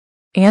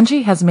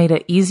Angie has made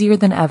it easier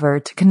than ever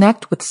to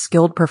connect with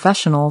skilled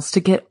professionals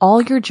to get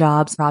all your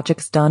jobs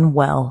projects done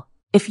well.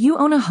 If you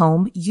own a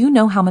home, you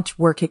know how much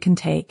work it can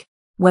take,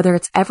 whether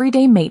it's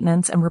everyday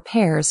maintenance and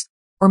repairs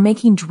or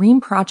making dream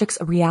projects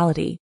a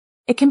reality.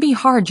 It can be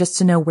hard just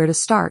to know where to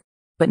start,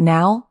 but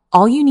now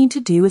all you need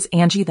to do is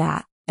Angie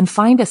that and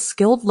find a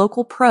skilled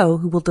local pro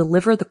who will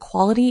deliver the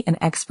quality and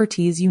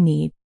expertise you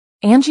need.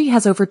 Angie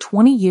has over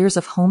 20 years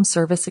of home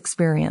service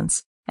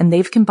experience, and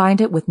they've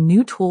combined it with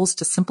new tools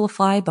to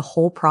simplify the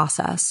whole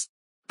process.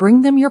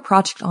 Bring them your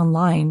project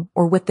online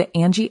or with the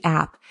Angie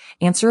app,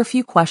 answer a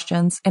few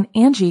questions, and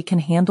Angie can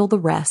handle the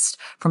rest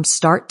from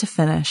start to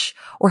finish,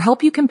 or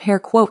help you compare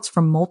quotes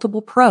from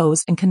multiple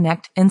pros and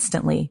connect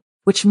instantly,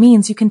 which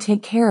means you can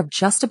take care of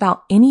just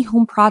about any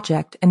home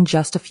project in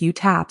just a few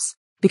taps.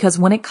 Because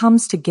when it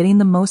comes to getting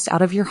the most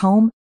out of your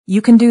home,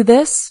 you can do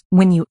this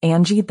when you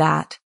Angie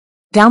that.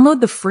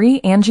 Download the free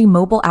Angie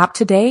mobile app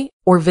today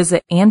or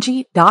visit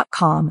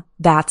Angie.com.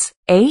 That's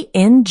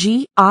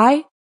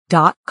ANGI.com.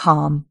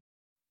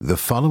 The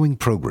following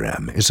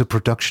program is a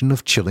production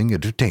of Chilling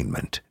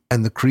Entertainment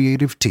and the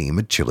creative team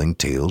at Chilling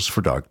Tales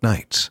for Dark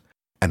Nights,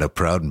 and a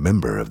proud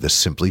member of the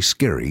Simply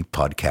Scary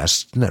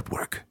Podcasts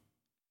Network.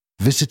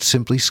 Visit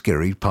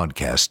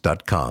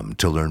simplyscarypodcast.com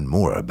to learn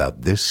more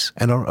about this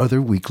and our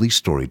other weekly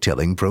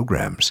storytelling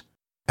programs,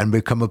 and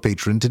become a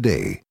patron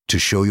today to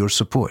show your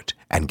support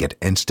and get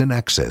instant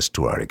access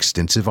to our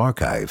extensive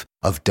archive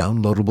of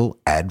downloadable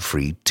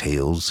ad-free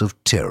tales of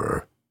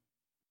terror.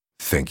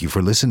 Thank you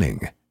for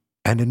listening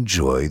and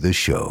enjoy the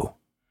show.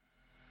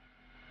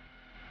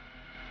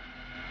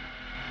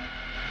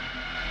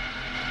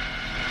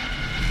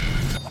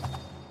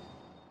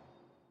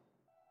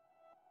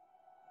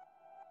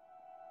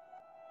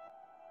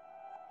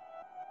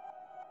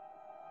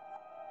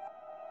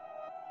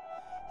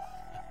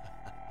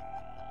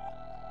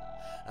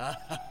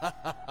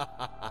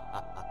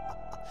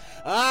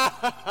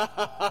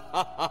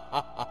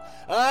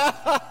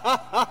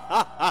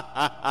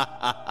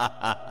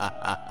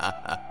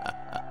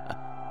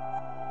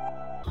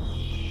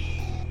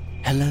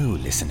 Hello,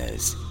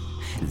 listeners.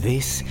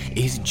 This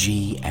is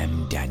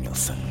G.M.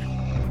 Danielson.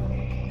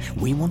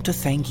 We want to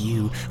thank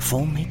you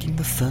for making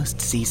the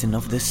first season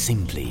of the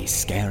Simply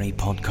Scary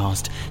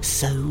podcast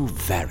so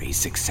very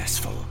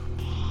successful.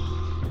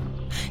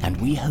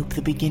 And we hope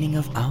the beginning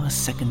of our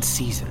second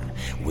season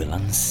will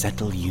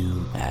unsettle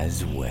you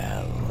as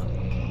well.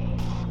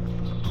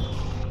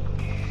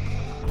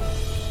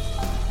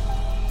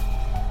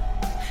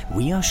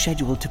 We are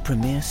scheduled to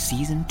premiere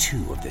Season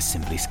 2 of the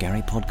Simply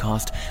Scary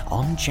podcast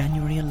on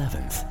January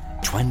 11th,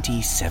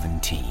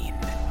 2017.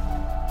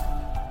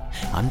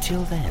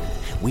 Until then,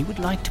 we would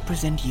like to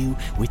present you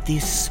with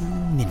this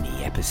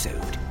mini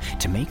episode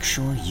to make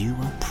sure you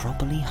are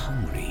properly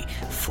hungry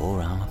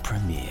for our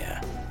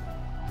premiere.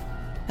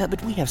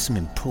 But we have some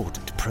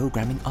important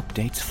programming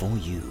updates for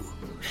you.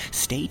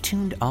 Stay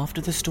tuned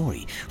after the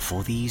story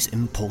for these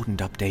important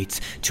updates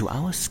to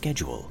our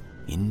schedule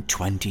in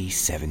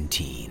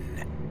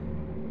 2017.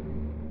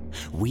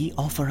 We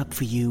offer up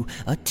for you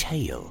a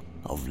tale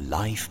of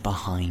life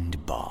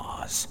behind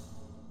bars.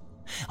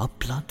 A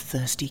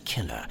bloodthirsty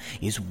killer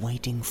is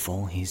waiting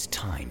for his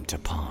time to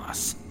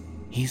pass.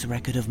 His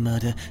record of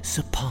murder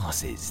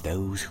surpasses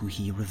those who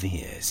he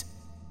reveres.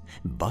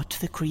 But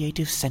the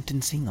creative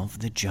sentencing of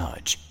the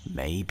judge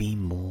may be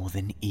more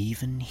than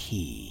even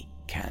he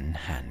can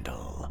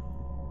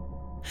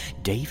handle.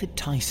 David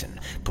Tyson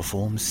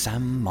performs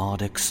Sam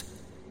Marduk's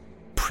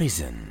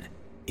Prison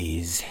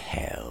is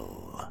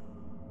Hell.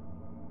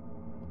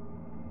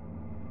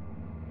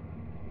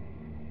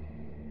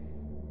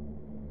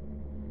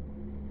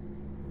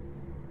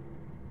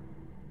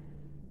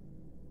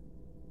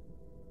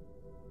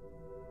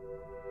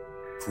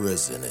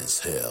 Prison is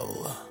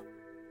Hell.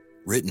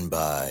 Written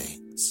by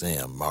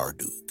Sam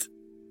Marduk.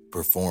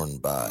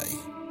 Performed by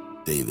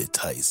David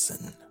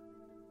Tyson.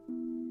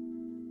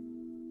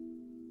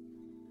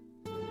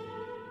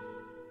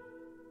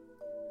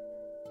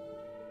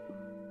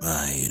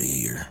 I hate it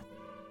here.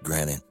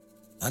 Granted,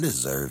 I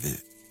deserve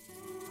it.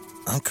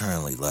 I'm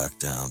currently locked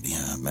down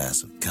behind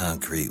massive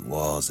concrete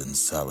walls and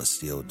solid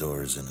steel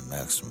doors in a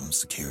maximum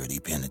security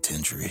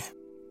penitentiary.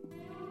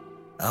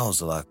 I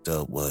was locked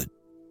up what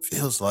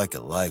feels like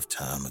a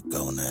lifetime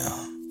ago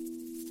now.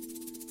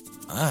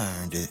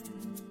 I earned it.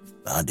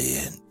 I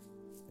did.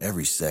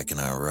 Every second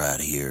I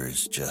ride here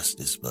is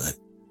justice, but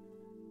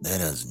that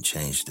doesn't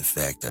change the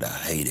fact that I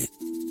hate it.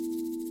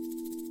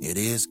 It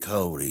is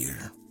cold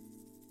here.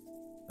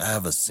 I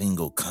have a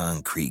single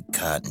concrete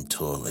cotton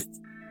toilet.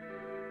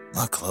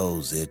 My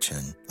clothes itch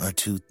and are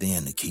too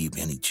thin to keep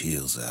any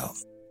chills out.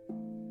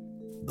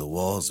 The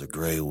walls are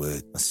gray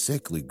with a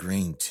sickly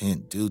green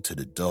tint due to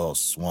the dull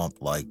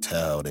swamp-like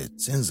tile that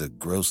sends a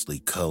grossly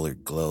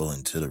colored glow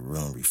into the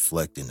room,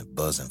 reflecting the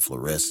buzzing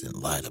fluorescent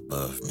light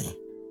above me.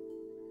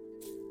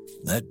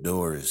 That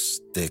door is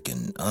thick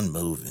and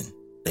unmoving.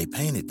 They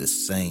painted the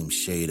same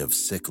shade of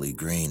sickly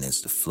green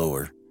as the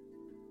floor.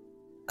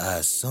 I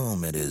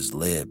assume it is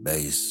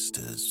lead-based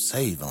to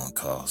save on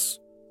costs.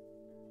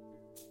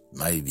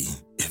 Maybe,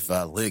 if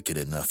I lick it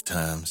enough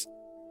times,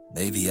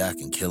 maybe I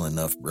can kill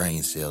enough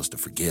brain cells to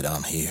forget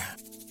I'm here.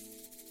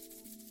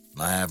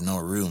 I have no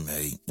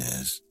roommate,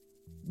 as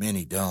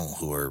many don't,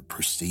 who are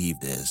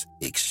perceived as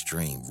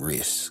extreme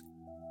risk.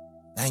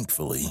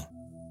 Thankfully,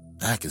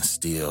 I can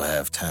still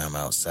have time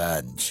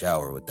outside and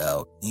shower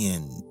without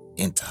being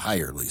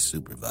entirely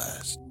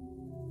supervised.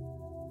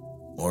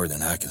 More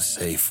than I can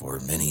say for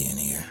many in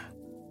here.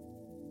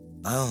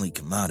 My only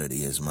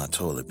commodity is my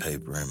toilet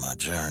paper and my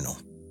journal.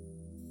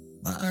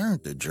 I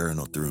earned the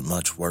journal through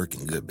much work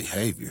and good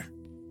behavior.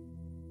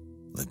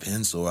 The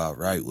pencil I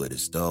write with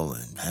is dull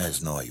and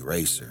has no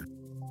eraser,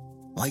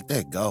 like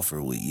that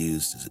golfer would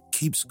use to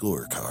keep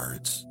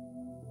scorecards.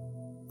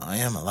 I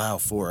am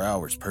allowed 4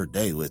 hours per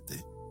day with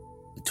it,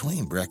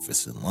 between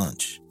breakfast and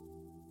lunch.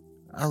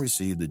 I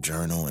receive the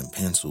journal and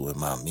pencil with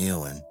my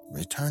meal and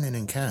return it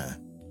in kind.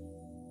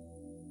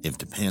 If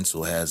the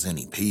pencil has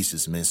any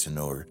pieces missing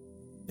or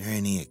there are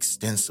any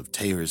extensive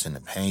tears in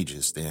the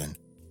pages, then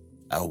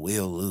I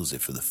will lose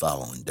it for the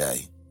following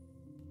day.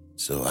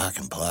 So I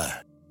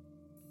comply.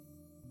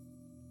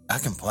 I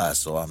comply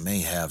so I may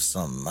have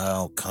some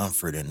mild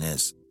comfort in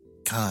this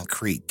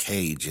concrete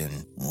cage in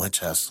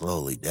which I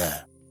slowly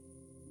die.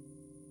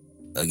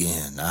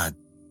 Again, I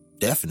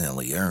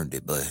definitely earned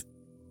it, but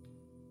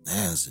that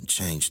hasn't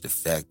changed the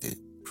fact that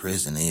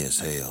prison is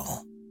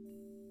hell.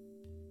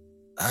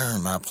 I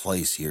earned my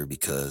place here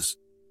because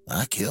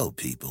I killed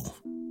people.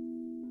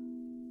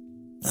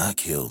 I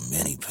killed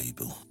many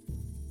people.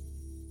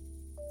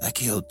 I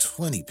killed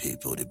 20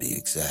 people to be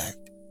exact.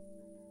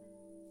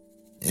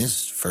 This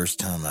is the first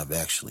time I've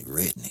actually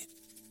written it.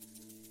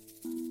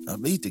 I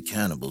beat the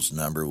cannibals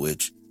number,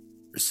 which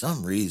for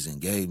some reason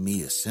gave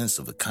me a sense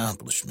of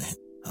accomplishment.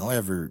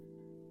 However,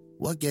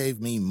 what gave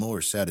me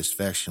more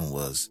satisfaction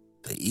was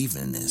the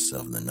evenness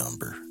of the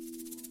number.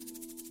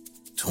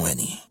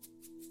 20.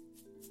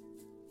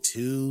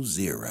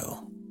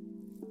 2-0.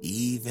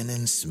 Even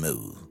and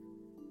smooth.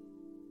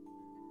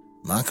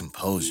 My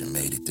composure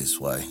made it this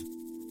way.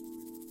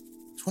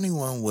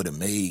 21 would have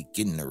made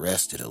getting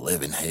arrested a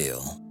living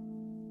hell.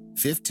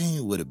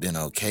 15 would have been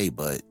okay,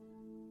 but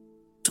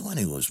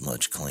 20 was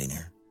much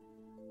cleaner.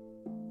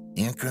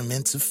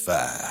 Increments of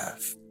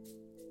 5.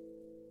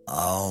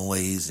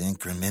 Always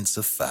increments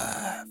of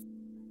 5.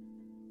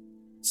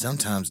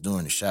 Sometimes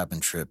during the shopping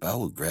trip, I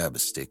would grab a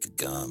stick of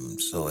gum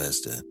so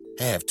as to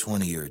have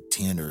 20 or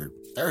 10 or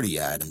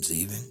 30 items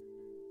even.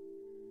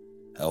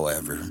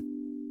 However,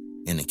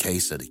 in the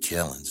case of the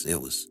killings,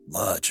 it was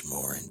much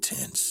more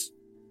intense.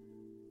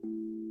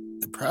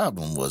 The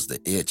problem was the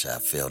itch I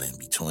felt in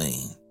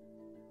between.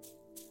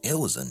 It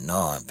was a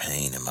gnawing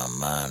pain in my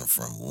mind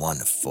from 1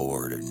 to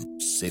 4 to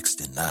 6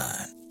 to 9.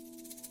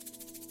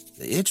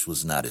 The itch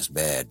was not as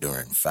bad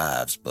during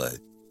 5s, but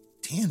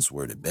 10s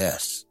were the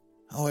best.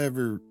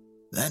 However,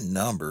 that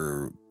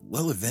number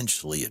will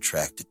eventually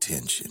attract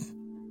attention.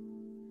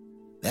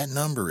 That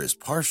number is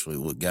partially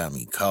what got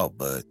me caught,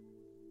 but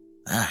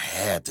I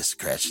had to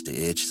scratch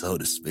the itch, so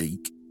to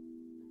speak.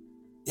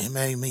 It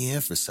made me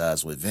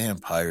emphasize with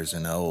vampires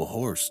in the old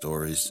horror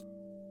stories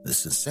the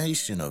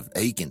sensation of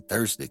ache and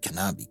thirst that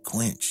cannot be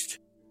quenched.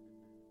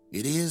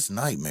 It is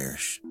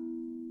nightmarish.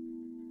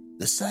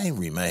 The same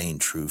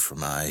remained true for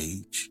my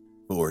age,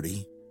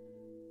 40.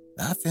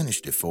 I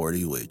finished at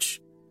 40, which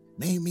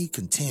made me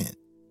content.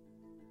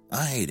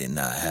 I hated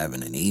not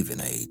having an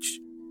even age.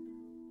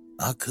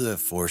 I could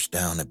force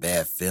down the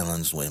bad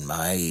feelings when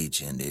my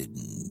age ended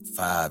in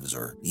 5s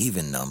or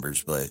even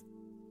numbers, but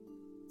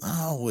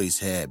I always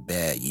had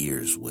bad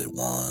years with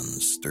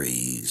 1s,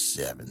 3s,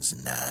 7s,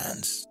 and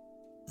 9s.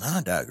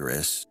 I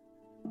digress.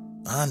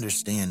 I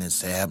understand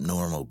it's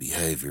abnormal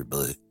behavior,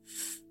 but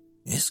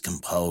it's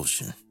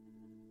compulsion.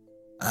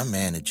 I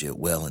manage it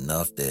well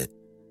enough that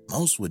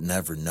most would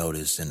never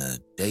notice in a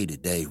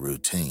day-to-day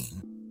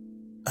routine.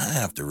 I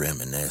have to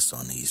reminisce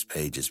on these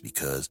pages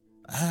because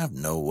I have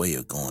no way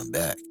of going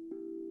back.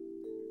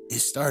 It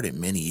started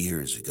many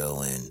years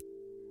ago and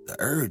the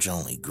urge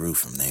only grew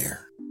from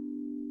there.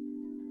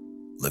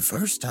 The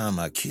first time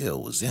I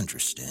killed was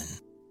interesting.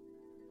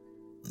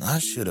 I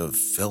should have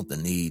felt the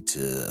need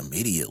to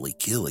immediately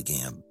kill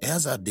again,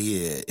 as I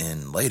did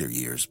in later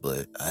years,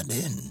 but I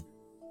didn't.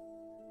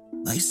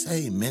 They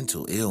say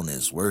mental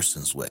illness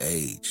worsens with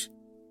age.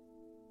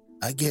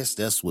 I guess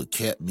that's what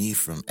kept me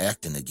from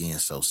acting again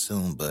so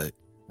soon, but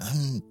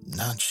I'm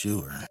not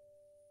sure.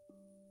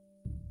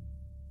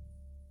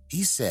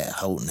 He sat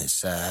holding his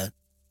side,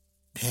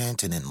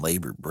 panting in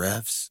labored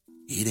breaths.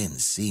 He didn't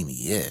see me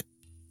yet.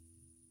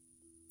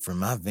 From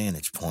my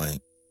vantage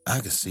point, I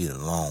could see the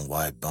long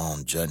white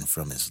bone jutting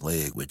from his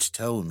leg, which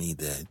told me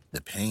that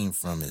the pain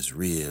from his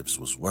ribs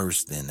was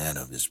worse than that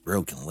of his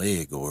broken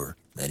leg or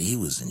that he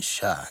was in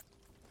shock.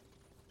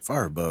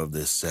 Far above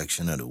this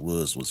section of the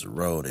woods was a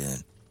road,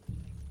 and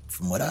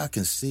from what I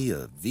can see,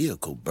 a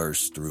vehicle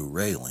burst through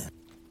railing.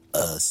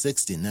 A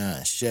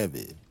 69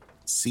 Chevy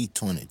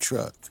C20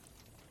 truck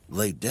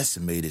lay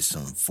decimated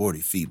some 40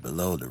 feet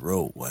below the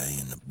roadway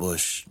in the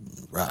bush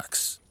and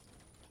rocks.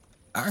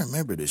 I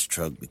remember this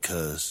truck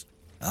because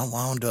I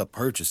wound up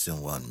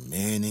purchasing one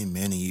many,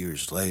 many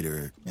years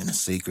later in a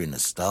secret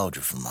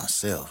nostalgia for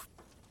myself.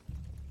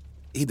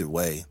 Either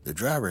way, the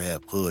driver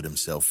had pulled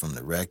himself from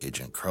the wreckage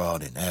and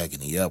crawled in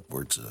agony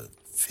upwards of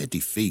 50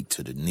 feet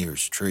to the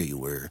nearest tree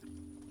where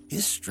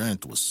his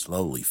strength was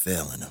slowly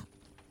failing him.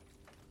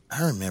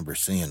 I remember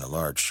seeing a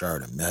large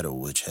shard of metal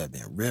which had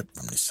been ripped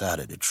from the side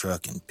of the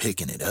truck and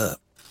picking it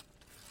up.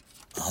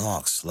 I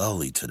walked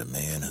slowly to the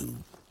man who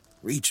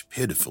reached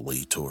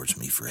pitifully towards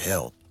me for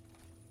help.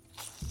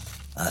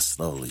 I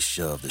slowly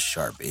shoved the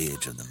sharp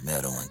edge of the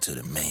metal into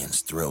the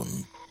man's throat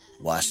and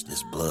watched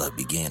his blood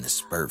begin to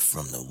spurt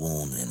from the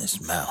wound in his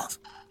mouth.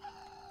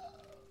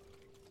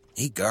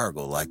 He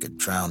gargled like a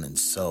drowning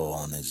soul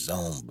on his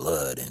own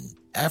blood, and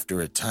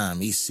after a time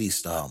he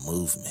ceased all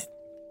movement.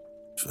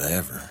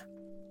 Forever.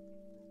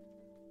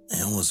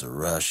 It was a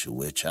rush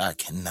which I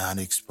cannot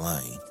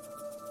explain.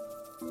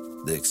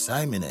 The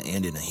excitement of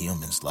ending a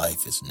human's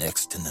life is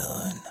next to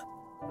none.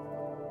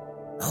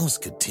 I was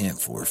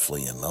content for a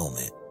fleeting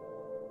moment.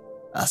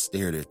 I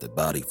stared at the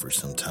body for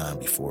some time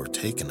before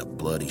taking a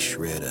bloody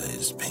shred of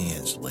his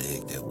pants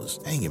leg that was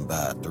hanging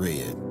by a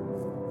thread.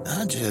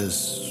 I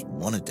just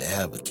wanted to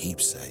have a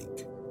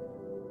keepsake.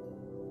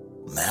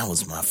 That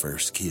was my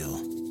first kill.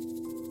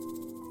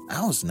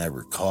 I was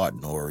never caught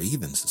nor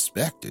even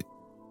suspected.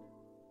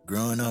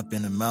 Growing up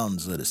in the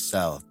mountains of the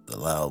South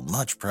allowed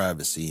much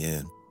privacy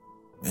and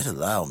it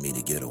allowed me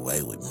to get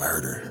away with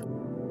murder.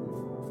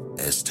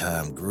 As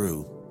time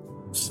grew,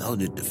 so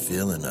did the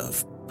feeling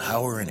of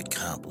power and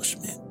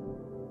accomplishment.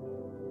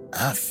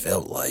 I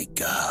felt like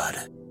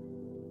God.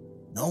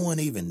 No one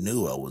even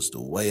knew I was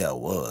the way I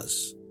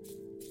was.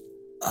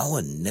 I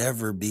would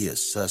never be a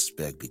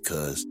suspect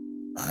because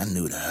I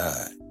knew to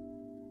hide.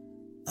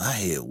 I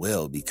hid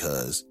well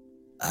because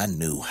I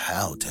knew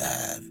how to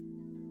hide.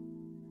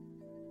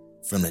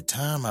 From the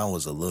time I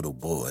was a little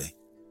boy,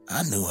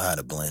 I knew how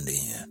to blend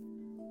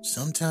in.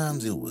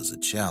 Sometimes it was a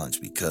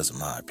challenge because of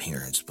my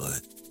appearance,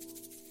 but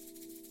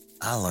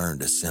I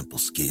learned a simple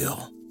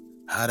skill: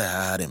 how to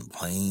hide in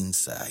plain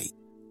sight.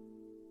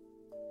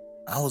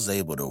 I was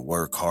able to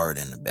work hard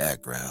in the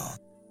background.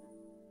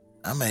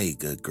 I made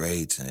good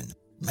grades and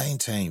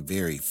maintained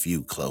very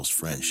few close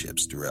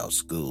friendships throughout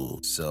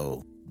school,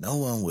 so no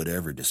one would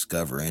ever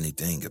discover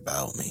anything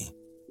about me.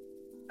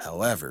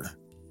 However,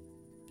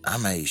 I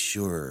made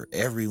sure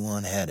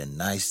everyone had a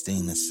nice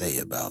thing to say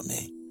about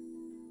me.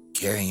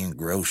 Carrying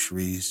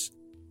groceries,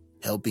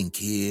 helping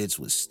kids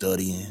with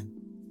studying,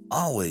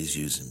 always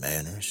using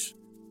manners.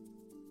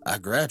 I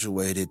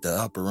graduated the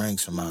upper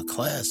ranks of my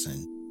class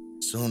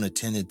and soon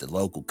attended the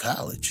local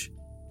college.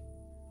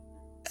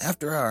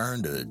 After I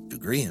earned a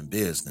degree in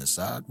business,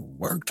 I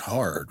worked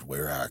hard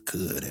where I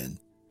could and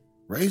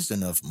raised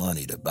enough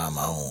money to buy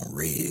my own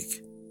rig.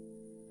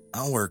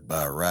 I worked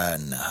by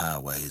riding the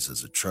highways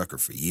as a trucker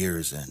for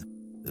years and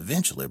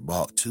eventually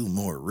bought 2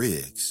 more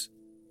rigs.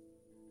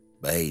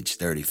 By age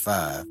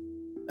 35,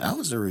 I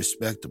was a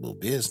respectable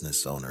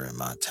business owner in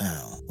my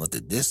town with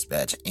a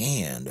dispatch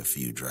and a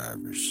few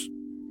drivers.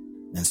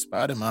 In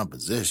spite of my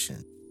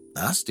position,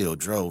 I still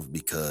drove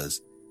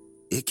because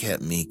it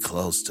kept me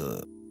close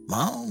to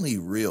my only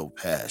real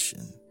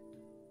passion.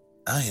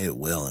 I hid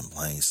well in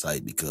plain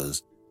sight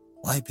because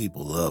white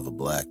people love a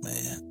black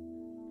man.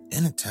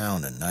 In a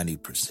town of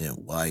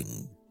 90% white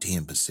and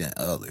 10%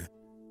 other,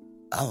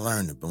 I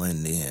learned to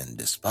blend in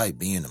despite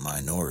being a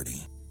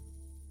minority.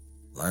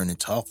 Learn to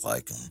talk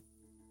like them,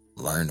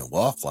 learn to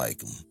walk like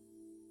them,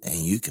 and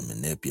you can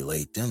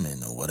manipulate them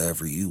into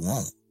whatever you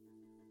want.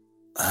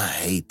 I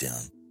hate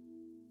them.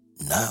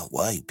 Not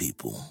white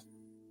people.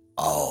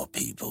 All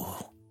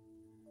people.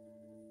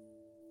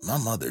 My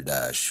mother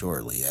died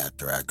shortly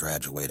after I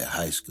graduated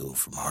high school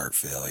from heart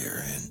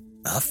failure, and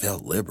I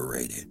felt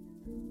liberated,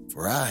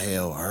 for I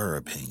held her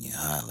opinion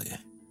highly.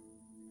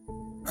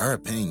 Her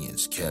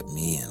opinions kept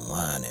me in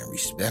line and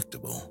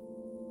respectable.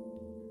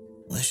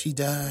 When she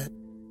died,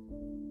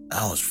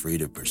 I was free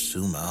to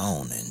pursue my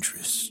own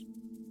interests.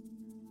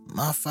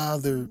 My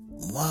father,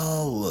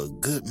 while a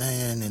good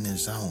man in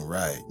his own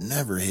right,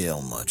 never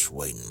held much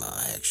weight in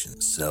my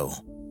actions, so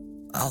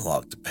I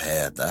walked the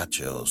path I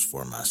chose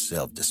for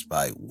myself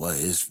despite what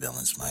his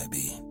feelings might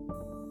be.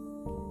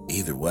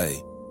 Either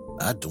way,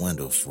 I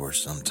dwindled for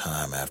some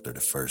time after the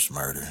first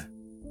murder.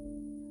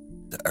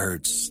 The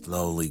urge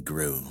slowly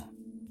grew.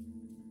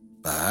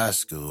 By high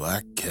school,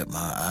 I kept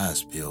my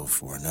eyes peeled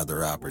for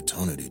another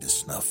opportunity to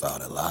snuff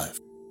out a life.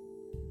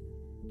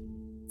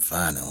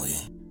 Finally,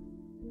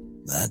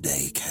 that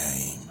day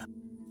came.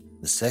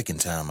 The second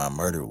time I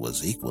murdered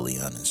was equally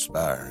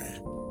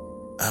uninspiring.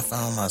 I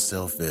found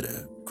myself at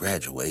a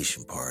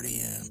graduation party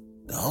and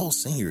the whole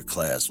senior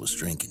class was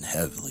drinking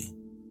heavily.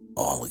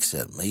 All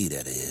except me,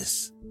 that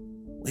is.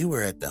 We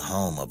were at the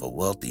home of a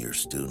wealthier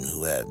student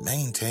who had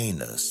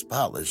maintained a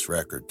spotless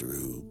record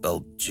through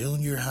both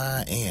junior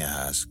high and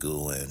high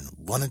school and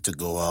wanted to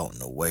go out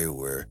in a way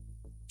where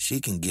she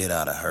can get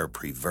out of her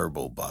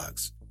pre-verbal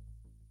box.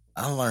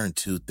 I learned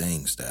 2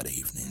 things that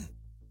evening.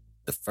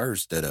 The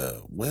first that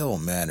a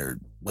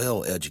well-mannered,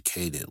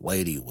 well-educated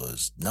lady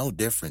was no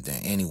different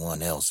than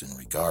anyone else in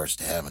regards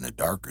to having a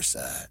darker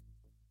side.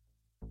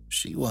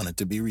 She wanted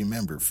to be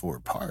remembered for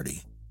a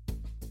party.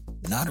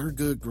 Not her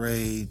good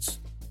grades,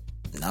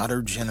 not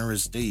her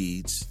generous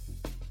deeds,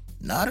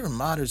 not her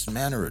modest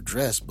manner of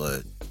dress,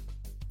 but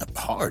a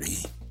party.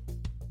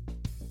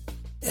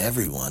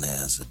 Everyone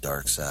has a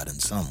dark side in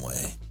some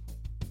way.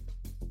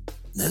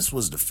 This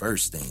was the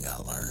first thing I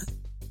learned.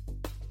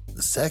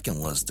 The second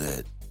was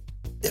that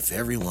if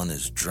everyone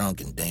is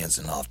drunk and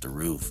dancing off the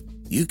roof,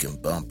 you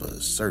can bump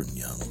a certain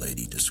young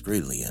lady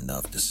discreetly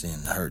enough to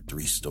send her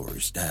 3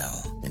 stories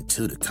down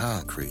into the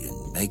concrete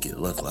and make it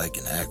look like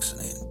an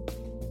accident.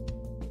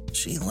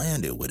 She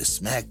landed with a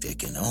smack that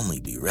can only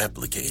be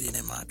replicated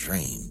in my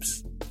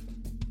dreams.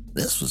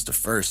 This was the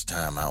first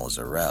time I was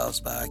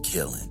aroused by a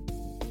killing.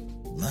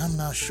 I'm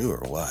not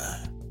sure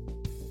why.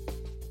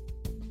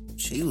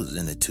 She was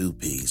in a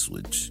 2-piece,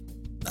 which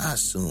I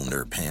assumed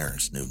her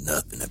parents knew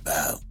nothing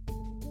about.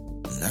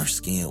 And her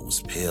skin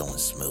was pale and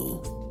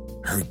smooth.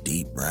 Her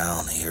deep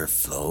brown hair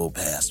flowed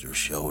past her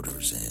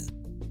shoulders, and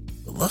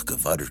the look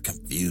of utter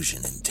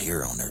confusion and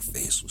terror on her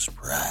face was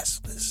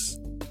priceless.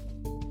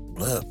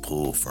 Blood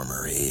pooled from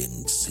her head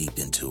and seeped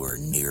into her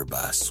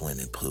nearby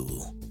swimming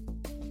pool.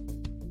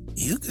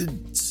 You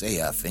could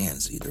say I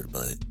fancied her,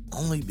 but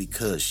only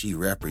because she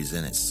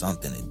represented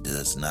something that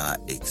does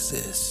not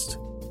exist.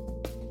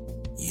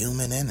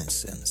 Human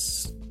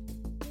innocence.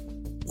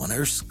 When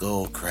her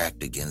skull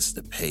cracked against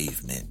the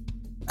pavement,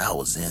 I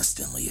was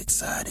instantly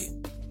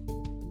excited.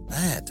 I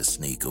had to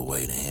sneak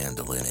away to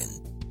handle it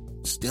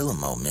and steal a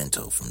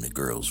memento from the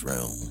girl's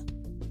room.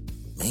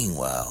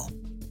 Meanwhile,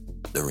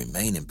 the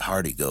remaining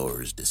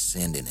partygoers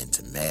descended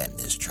into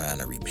madness trying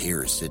to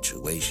repair a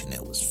situation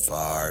that was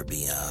far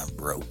beyond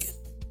broken.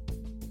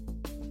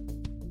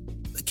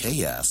 The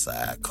chaos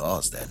I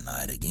caused that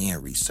night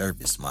again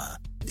resurfaced my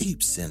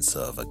deep sense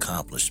of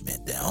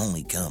accomplishment that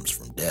only comes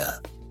from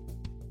death.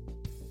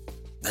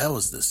 That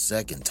was the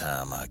second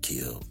time I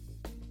killed,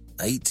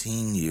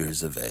 18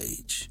 years of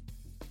age.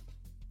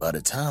 By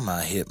the time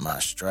I hit my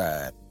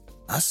stride,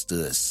 I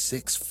stood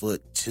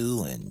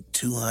 6'2" and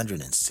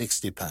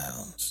 260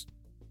 pounds.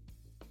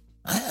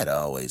 I had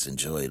always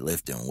enjoyed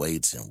lifting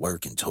weights and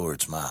working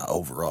towards my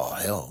overall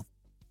health.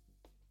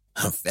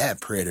 A fat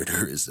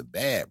predator is a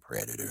bad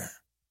predator.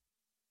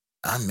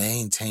 I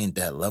maintained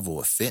that level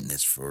of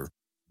fitness for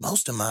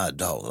most of my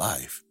adult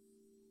life.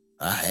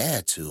 I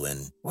had to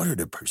in order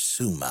to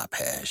pursue my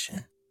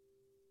passion.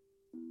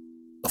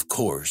 Of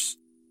course,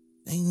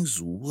 things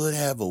would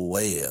have a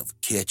way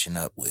of catching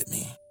up with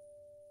me.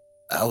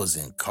 I was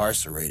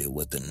incarcerated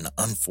with an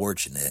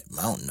unfortunate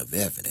mountain of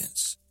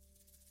evidence.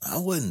 I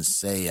wouldn't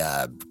say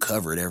I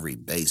covered every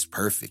base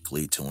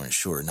perfectly to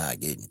ensure not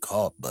getting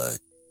caught, but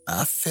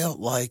I felt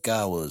like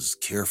I was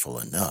careful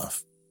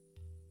enough.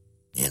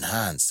 In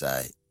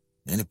hindsight,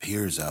 it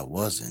appears I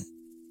wasn't.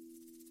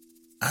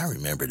 I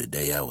remember the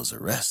day I was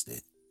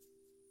arrested.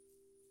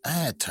 I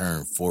had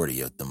turned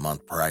 40 the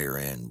month prior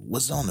and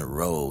was on the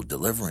road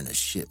delivering a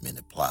shipment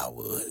of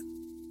plywood.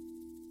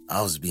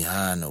 I was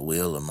behind the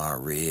wheel of my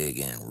rig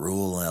in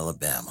rural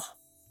Alabama.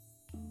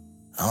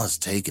 I was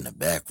taking a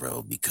back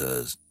road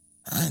because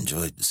I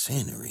enjoyed the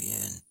scenery,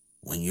 and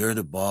when you're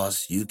the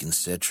boss, you can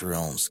set your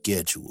own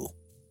schedule.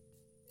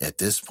 At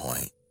this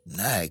point,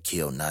 I had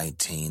killed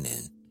 19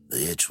 and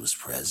the itch was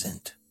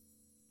present.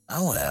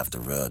 I would have to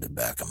rub the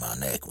back of my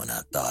neck when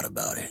I thought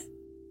about it.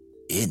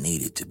 It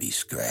needed to be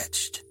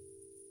scratched.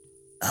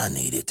 I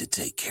needed to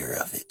take care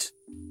of it.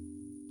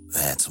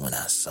 That's when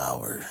I saw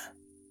her.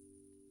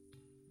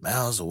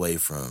 Miles away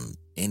from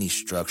any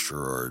structure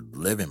or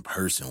living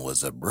person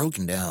was a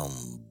broken down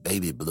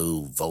baby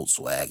blue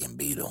Volkswagen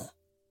Beetle.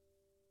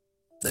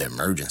 The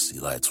emergency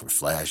lights were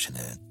flashing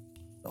and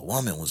a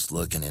woman was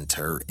looking into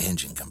her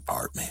engine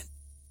compartment.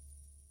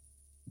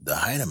 The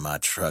height of my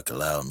truck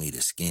allowed me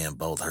to scan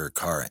both her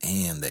car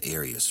and the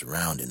area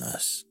surrounding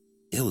us.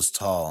 It was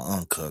tall,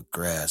 uncut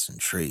grass and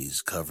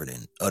trees covered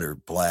in utter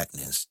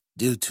blackness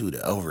due to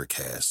the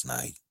overcast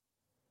night.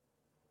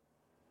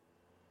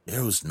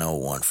 There was no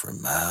one for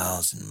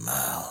miles and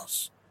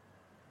miles.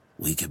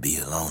 We could be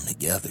alone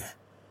together.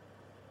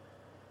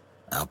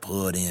 I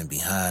pulled in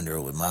behind her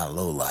with my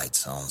low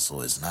lights on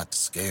so as not to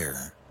scare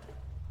her.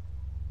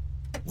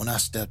 When I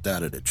stepped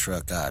out of the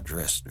truck, I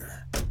addressed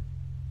her.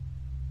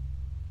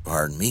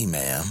 "Pardon me,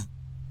 ma'am,"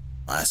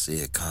 I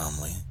said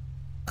calmly.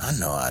 "I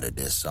know how to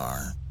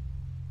disarm.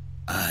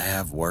 I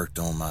have worked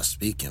on my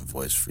speaking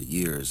voice for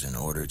years in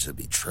order to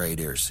betray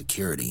their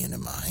security into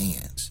my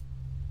hands.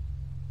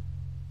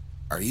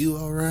 Are you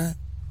all right?"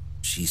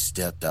 She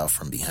stepped out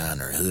from behind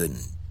her hood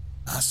and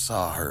I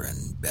saw her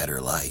in better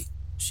light.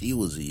 She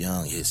was a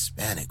young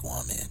Hispanic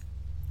woman.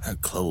 Her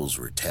clothes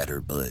were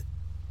tattered, but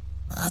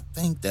I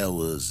think that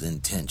was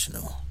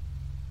intentional.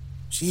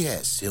 She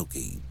had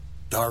silky,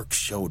 dark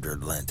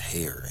shoulder-length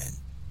hair and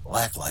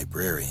black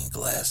librarian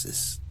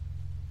glasses.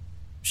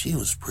 She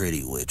was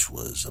pretty, which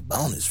was a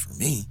bonus for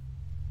me.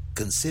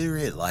 Consider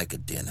it like a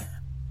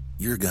dinner.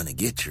 You're gonna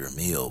get your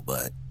meal,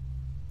 but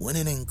When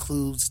it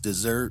includes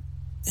dessert,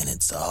 then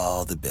it's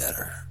all the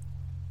better.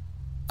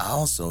 I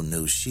also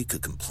knew she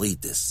could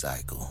complete this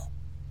cycle.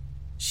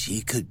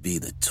 She could be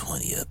the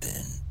 20th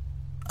and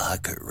I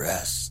could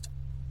rest.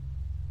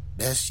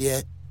 Best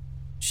yet,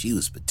 she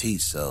was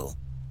petite, so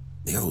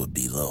there would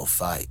be little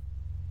fight.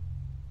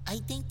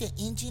 I think the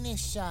engine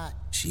is shot,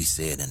 she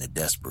said in a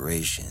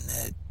desperation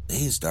that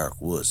these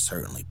dark woods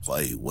certainly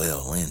played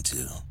well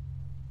into.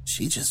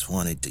 She just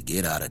wanted to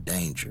get out of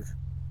danger.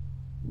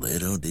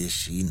 Little did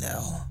she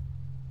know.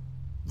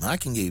 I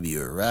can give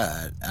you a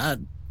ride. I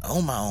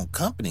own my own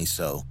company,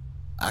 so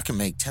I can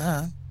make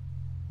time.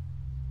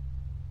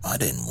 I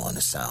didn't want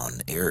to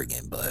sound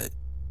arrogant, but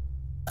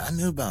I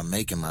knew by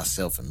making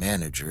myself a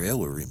manager, it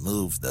would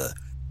remove the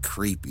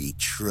creepy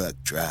truck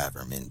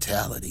driver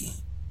mentality.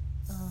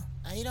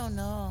 I don't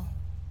know.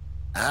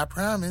 I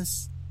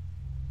promise,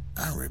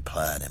 I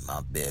replied in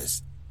my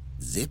best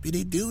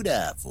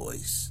zippity-doo-dah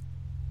voice.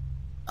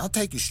 I'll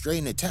take you straight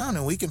into town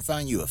and we can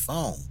find you a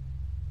phone.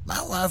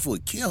 My wife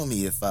would kill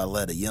me if I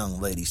let a young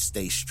lady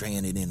stay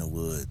stranded in the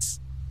woods.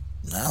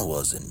 I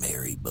wasn't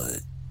married, but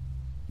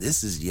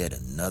this is yet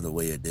another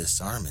way of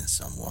disarming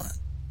someone.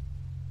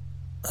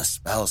 A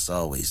spouse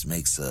always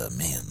makes a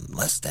man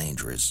less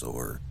dangerous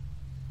or,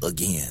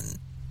 again,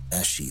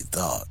 as she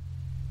thought.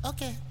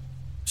 Okay,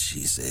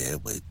 she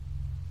said with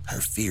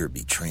her fear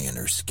betraying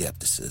her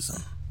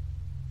skepticism.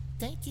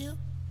 Thank you.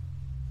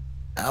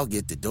 I'll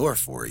get the door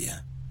for you.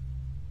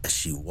 As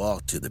she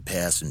walked to the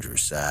passenger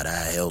side,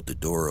 I held the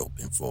door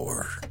open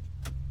for her.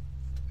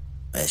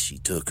 As she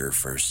took her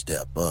first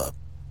step up,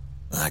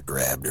 I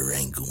grabbed her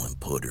ankle and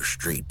put her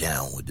straight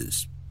down with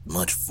as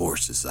much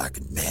force as I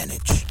could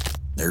manage.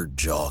 Her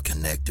jaw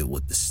connected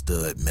with the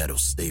stud metal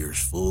stairs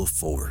full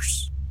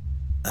force.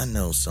 I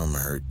know some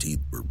of her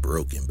teeth were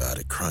broken by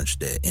the crunch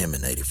that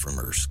emanated from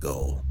her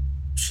skull.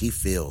 She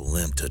fell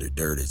limp to the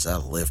dirt as I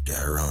lifted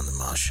her onto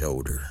my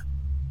shoulder.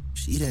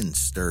 She didn't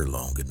stir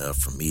long enough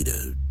for me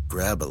to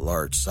grab a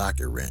large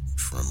socket wrench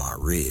from my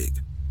rig.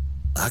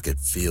 I could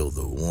feel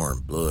the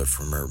warm blood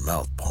from her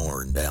mouth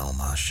pouring down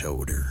my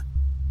shoulder.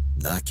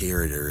 I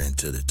carried her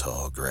into the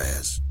tall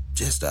grass,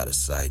 just out of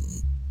sight,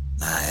 and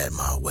I had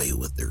my way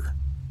with her.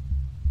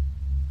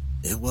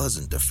 It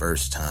wasn't the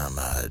first time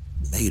I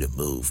made a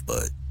move,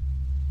 but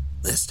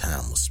this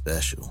time was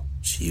special.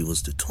 She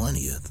was the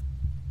 20th.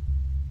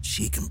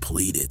 She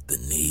completed the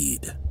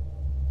need.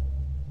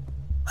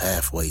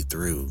 Halfway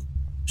through,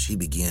 she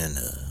began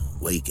a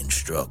waking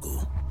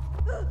struggle.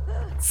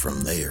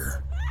 From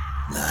there,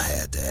 I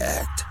had to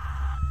act.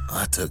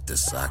 I took the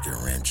socket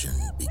wrench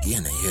and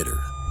began to hit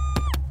her.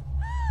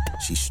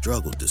 She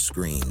struggled to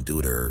scream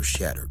due to her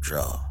shattered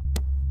jaw.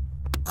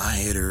 I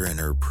hit her in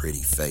her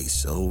pretty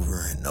face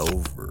over and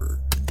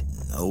over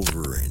and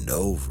over and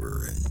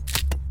over and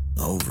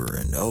over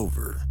and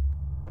over.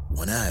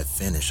 When I had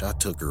finished, I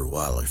took her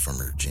wallet from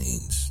her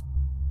jeans.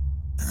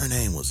 Her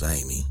name was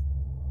Amy.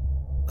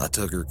 I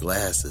took her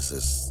glasses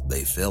as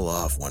they fell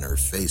off when her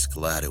face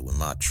collided with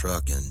my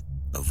truck and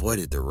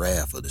avoided the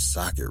wrath of the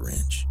socket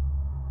wrench.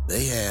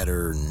 They had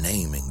her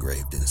name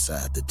engraved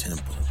inside the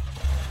temple.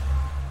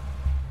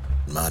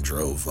 I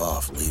drove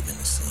off, leaving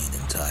the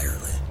scene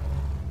entirely.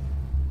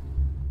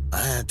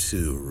 I had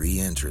to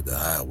re-enter the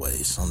highway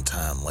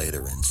sometime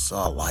later and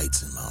saw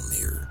lights in my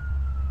mirror.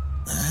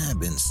 I had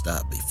been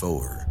stopped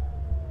before,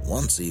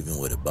 once even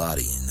with a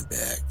body in the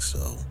back,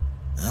 so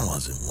I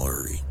wasn't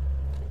worried.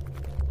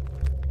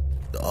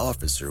 The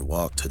officer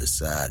walked to the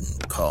side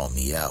and called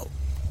me out.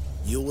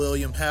 You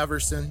William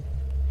Haverson?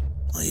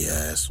 He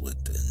asked with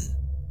an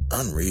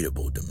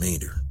unreadable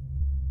demeanor.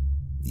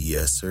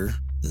 Yes, sir,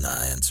 and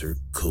I answered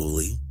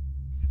coolly,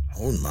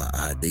 holding my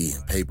ID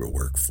and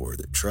paperwork for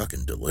the truck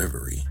and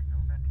delivery.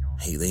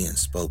 He then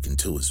spoke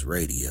into his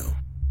radio.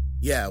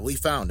 Yeah, we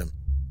found him.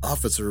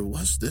 Officer,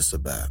 what's this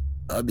about?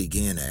 I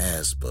began to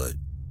ask, but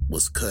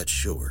was cut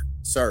short.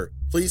 Sir,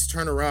 please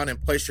turn around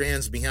and place your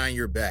hands behind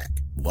your back.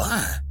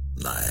 Why?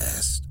 I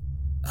asked.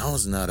 I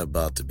was not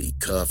about to be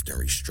cuffed and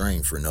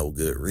restrained for no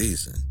good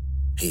reason.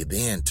 He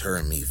then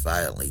turned me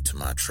violently to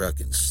my truck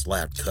and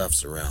slapped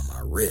cuffs around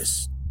my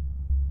wrists.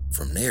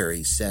 From there,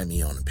 he sat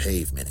me on the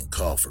pavement and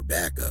called for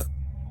backup.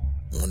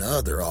 When the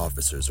other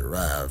officers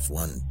arrived,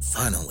 one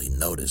finally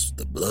noticed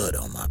the blood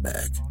on my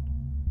back.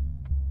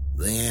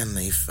 Then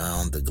they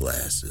found the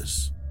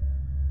glasses.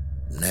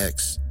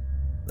 Next,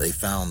 they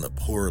found the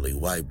poorly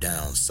wiped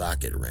down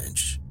socket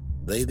wrench.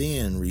 They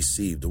then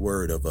received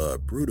word of a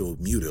brutal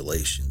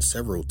mutilation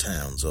several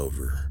towns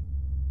over.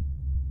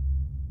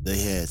 They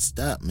had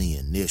stopped me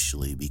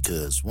initially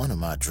because one of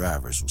my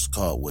drivers was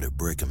caught with a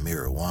brick of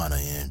marijuana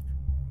and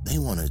they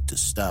wanted to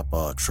stop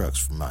all trucks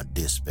from my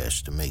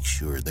dispatch to make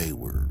sure they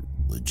were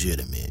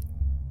legitimate.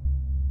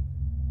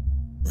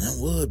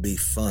 It would be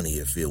funny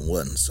if it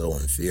wasn't so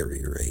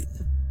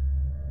infuriating.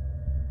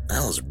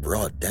 I was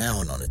brought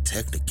down on a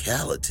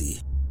technicality.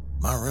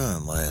 My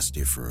run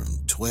lasted from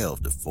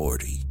 12 to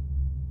 40.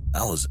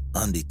 I was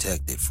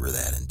undetected for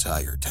that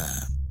entire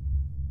time.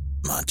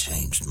 I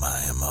changed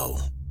my MO.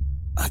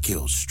 I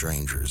killed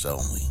strangers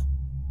only.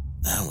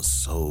 I was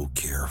so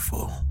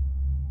careful.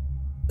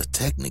 A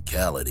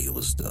technicality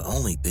was the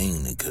only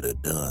thing that could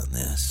have done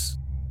this.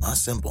 My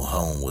simple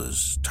home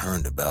was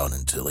turned about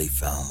until they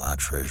found my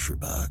treasure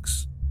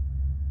box.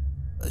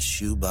 A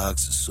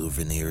shoebox of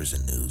souvenirs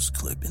and news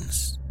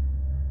clippings.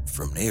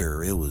 From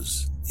there, it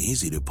was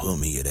easy to put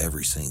me at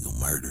every single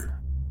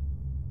murder.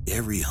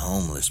 Every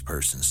homeless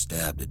person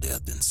stabbed to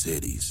death in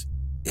cities.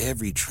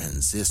 Every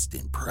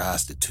transistent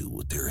prostitute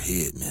with their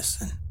head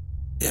missing.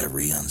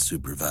 Every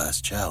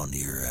unsupervised child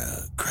near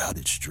a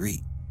crowded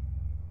street.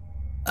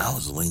 I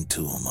was linked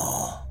to them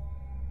all.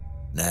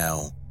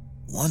 Now,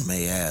 one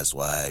may ask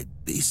why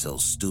I'd be so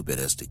stupid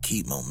as to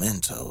keep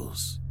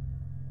mementos.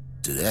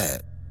 To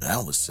that,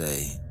 I would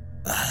say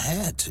I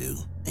had to.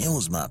 It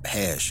was my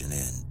passion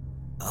and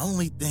the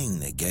only thing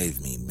that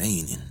gave me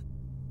meaning.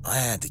 I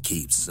had to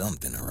keep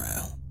something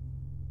around.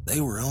 They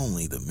were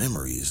only the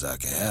memories I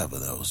could have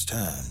of those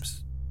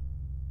times.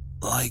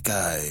 Like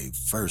I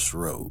first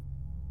wrote,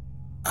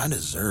 I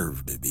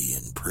deserve to be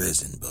in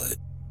prison, but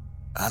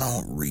I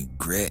don't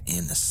regret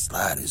in the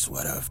slightest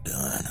what I've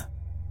done.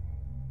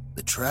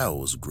 The trial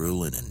was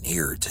grueling and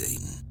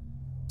irritating.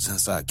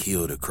 Since I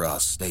killed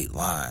across state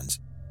lines,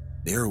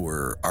 there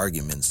were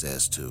arguments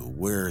as to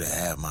where to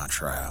have my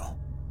trial.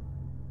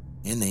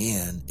 In the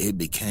end, it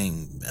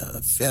became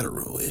a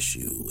federal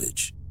issue,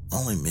 which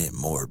only meant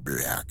more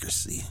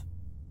bureaucracy.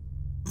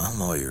 My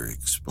lawyer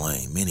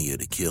explained many of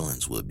the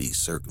killings would be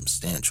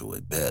circumstantial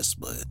at best,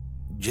 but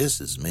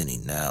just as many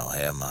now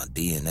have my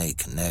DNA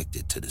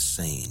connected to the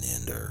scene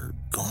and are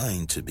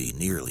going to be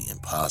nearly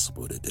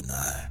impossible to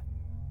deny.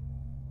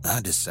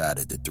 I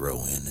decided to throw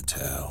in the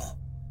towel.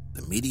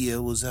 The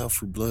media was out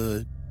for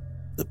blood,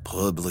 the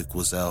public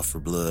was out for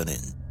blood,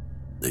 and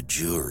the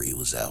jury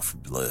was out for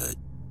blood.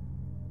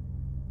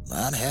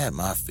 I'd had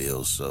my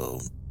fill, so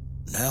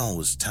now it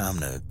was time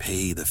to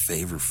pay the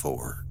favor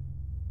forward.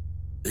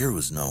 There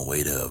was no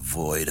way to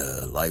avoid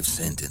a life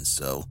sentence,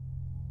 so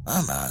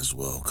I might as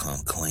well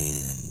come clean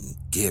and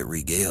get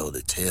regaled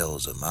the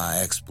tales of my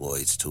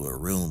exploits to a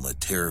room of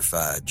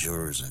terrified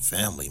jurors and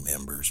family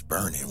members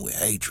burning with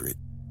hatred.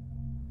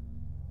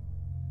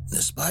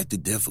 Despite the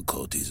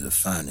difficulties of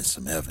finding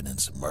some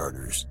evidence of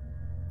murders,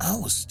 I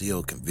was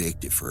still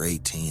convicted for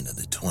 18 of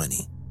the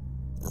 20.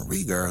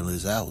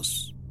 Regardless, I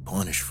was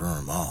punished for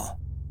them all.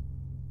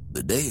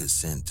 The day of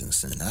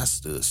sentencing, I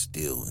stood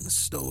still and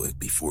stoic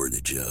before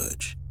the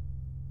judge.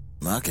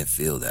 I could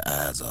feel the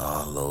eyes of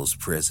all those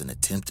present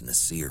attempting to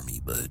sear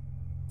me, but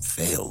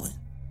failing.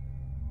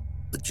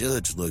 The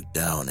judge looked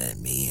down at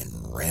me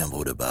and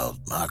rambled about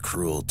my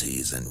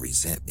cruelties and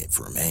resentment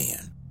for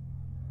man.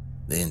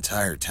 The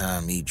entire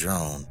time he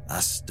droned, I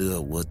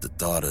stood with the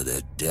thought of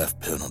that death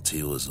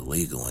penalty was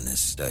illegal in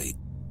this state.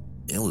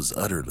 It was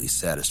utterly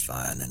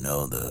satisfying to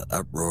know the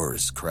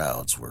uproarious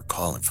crowds were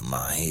calling for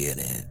my head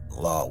and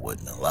law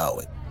wouldn't allow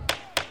it.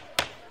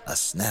 I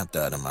snapped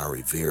out of my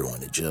reverie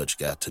when the judge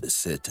got to the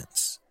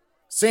sentence.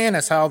 Seeing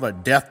as how the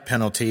death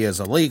penalty is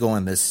illegal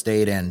in this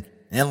state, and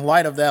in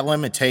light of that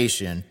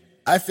limitation,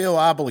 I feel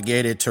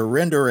obligated to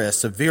render as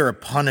severe a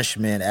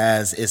punishment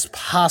as is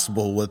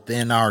possible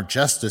within our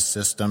justice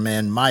system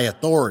and my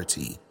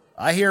authority.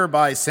 I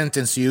hereby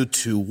sentence you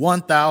to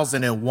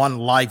 1,001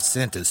 life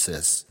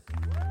sentences.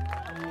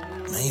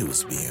 He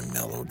was being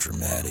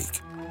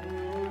melodramatic.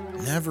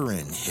 Never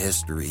in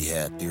history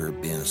had there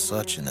been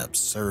such an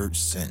absurd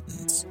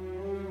sentence.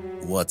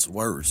 What's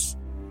worse,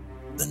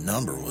 the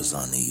number was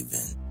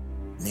uneven,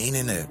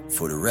 meaning that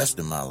for the rest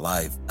of my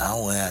life, I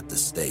will have to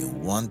stay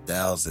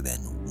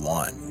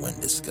 1001 when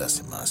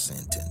discussing my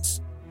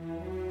sentence.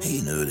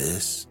 He knew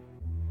this.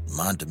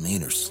 My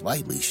demeanor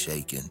slightly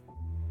shaken,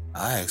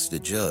 I asked the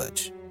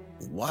judge,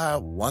 why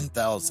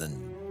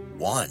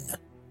 1001?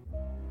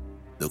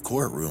 The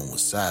courtroom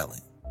was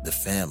silent. The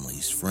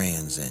families,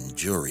 friends, and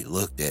jury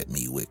looked at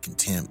me with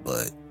contempt,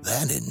 but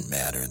that didn't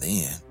matter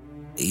then,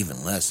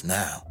 even less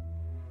now.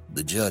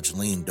 The judge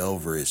leaned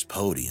over his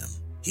podium.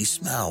 He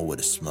smiled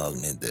with a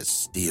smugness that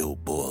still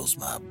boils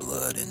my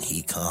blood, and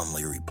he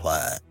calmly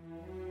replied,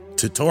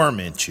 To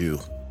torment you.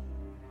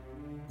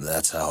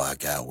 That's how I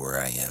got where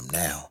I am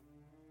now.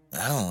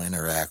 I don't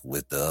interact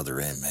with the other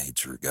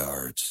inmates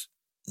regards.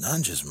 I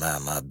just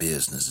mind my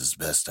business as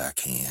best I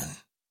can.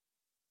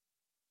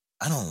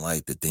 I don't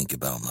like to think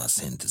about my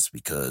sentence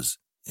because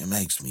it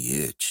makes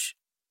me itch.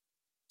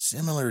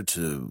 Similar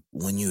to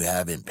when you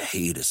haven't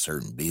paid a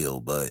certain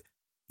bill, but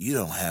you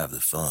don't have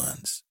the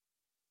funds.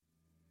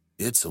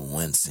 It's a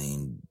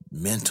wincing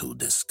mental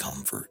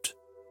discomfort.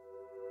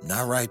 And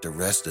I write the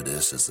rest of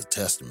this as a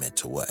testament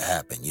to what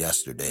happened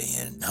yesterday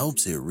in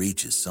hopes it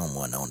reaches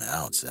someone on the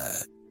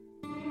outside.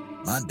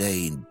 My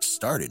day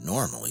started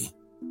normally.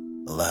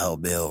 A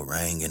loud bell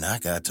rang and I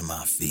got to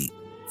my feet.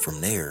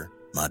 From there,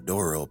 my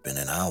door opened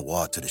and I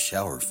walked to the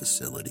shower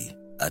facility.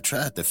 I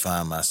tried to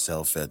find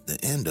myself at the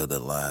end of the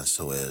line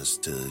so as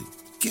to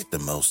get the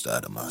most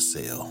out of my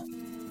cell.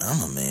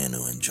 I'm a man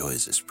who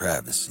enjoys his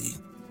privacy.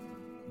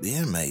 The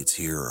inmates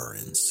here are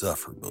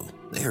insufferable.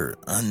 They are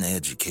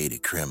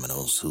uneducated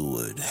criminals who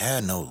would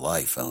have no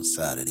life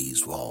outside of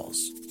these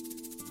walls.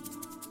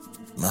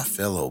 My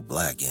fellow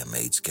black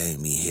inmates gave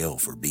me hell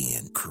for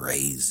being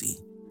crazy,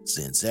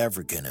 since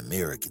African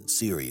American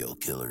serial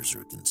killers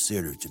are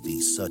considered to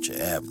be such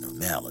an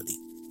abnormality.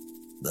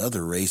 The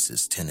other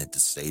races tended to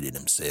stay to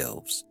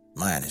themselves,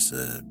 minus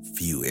a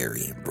few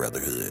Aryan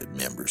Brotherhood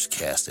members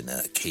casting an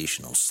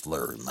occasional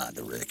slur in my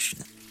direction.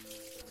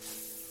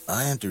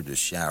 I entered the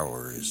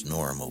shower as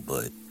normal,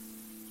 but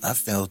I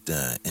felt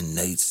an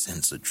innate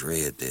sense of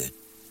dread that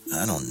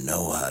I don't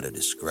know how to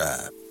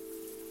describe.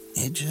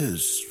 It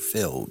just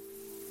felt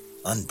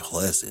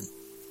unpleasant.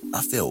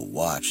 I felt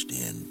watched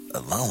and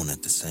alone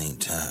at the same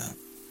time.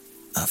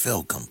 I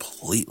felt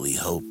completely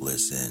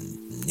hopeless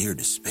and near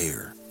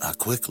despair. I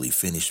quickly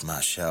finished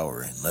my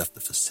shower and left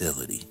the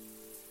facility.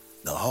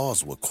 The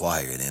halls were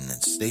quiet and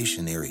the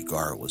stationary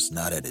guard was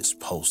not at his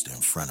post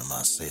in front of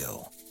my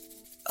cell.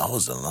 I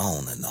was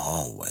alone in the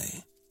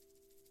hallway.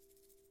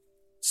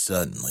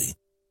 Suddenly,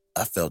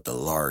 I felt a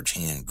large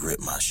hand grip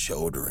my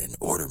shoulder and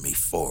order me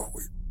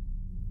forward.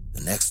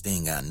 The next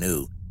thing I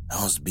knew,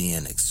 I was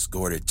being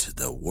escorted to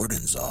the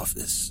warden's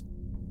office.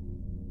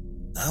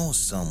 I was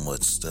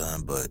somewhat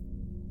stunned, but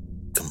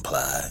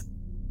complied.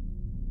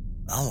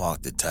 I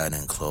walked the tight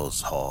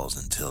enclosed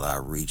halls until I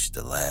reached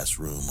the last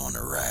room on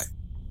the right.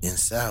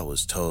 Inside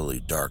was totally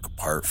dark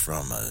apart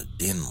from a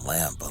dim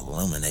lamp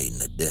illuminating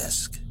the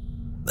desk.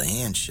 The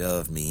hand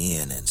shoved me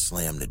in and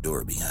slammed the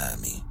door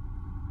behind me.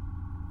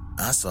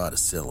 I saw the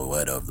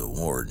silhouette of the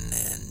warden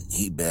and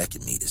he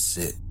beckoned me to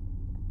sit.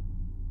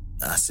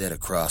 I sat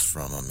across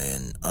from him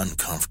in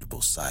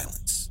uncomfortable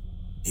silence.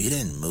 He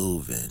didn't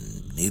move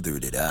and neither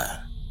did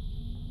I.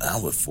 I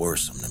would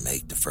force him to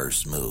make the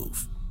first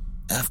move.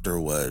 After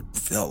what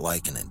felt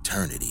like an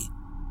eternity,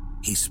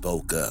 he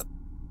spoke up.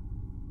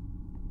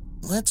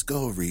 "Let's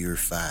go over your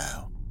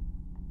file."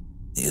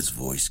 His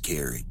voice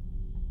carried.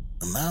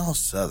 A mild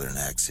southern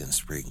accent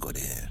sprinkled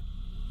in.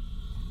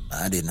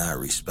 I did not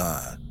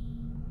respond.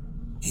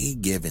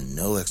 He'd given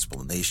no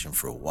explanation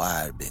for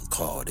why I'd been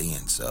called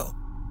in, so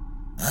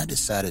I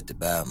decided to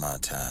bide my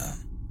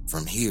time.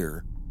 From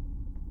here,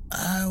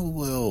 I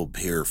will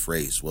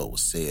paraphrase what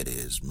was said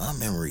as my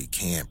memory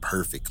can't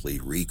perfectly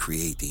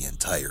recreate the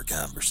entire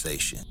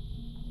conversation.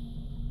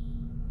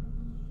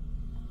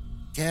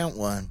 Count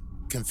 1.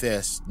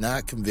 Confessed,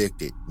 not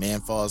convicted.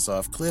 Man falls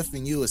off cliff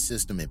and you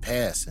assist him in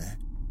passing.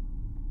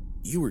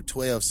 You were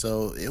 12,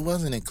 so it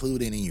wasn't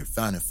included in your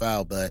final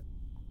file, but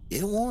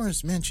it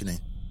warrants mentioning.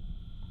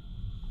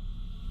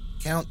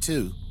 Count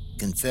 2.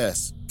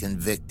 Confessed,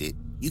 convicted.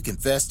 You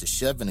confessed to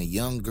shoving a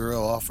young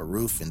girl off a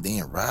roof and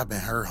then robbing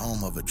her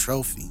home of a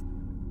trophy.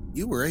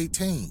 You were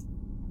 18.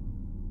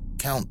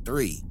 Count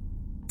 3.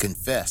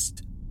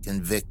 Confessed,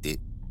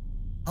 convicted.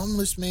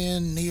 Homeless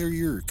man near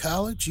your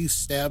college, you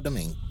stabbed him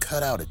and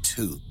cut out a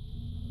tooth.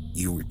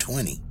 You were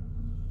 20.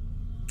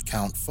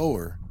 Count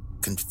 4.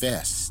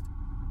 Confessed,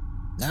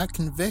 not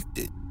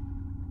convicted.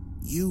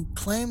 You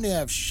claim to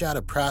have shot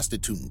a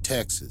prostitute in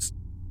Texas.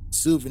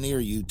 Souvenir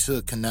you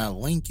took cannot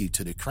link you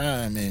to the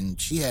crime and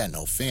she had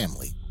no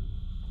family.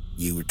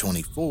 You were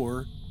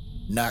 24,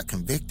 not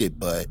convicted,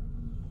 but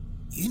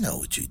you know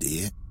what you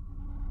did.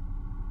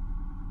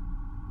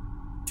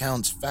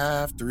 Counts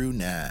 5 through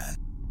 9.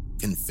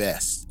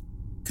 Confessed,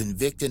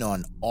 convicted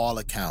on all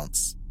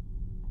accounts.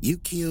 You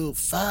killed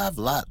 5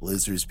 lot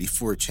lizards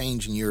before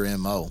changing your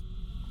MO.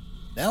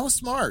 That was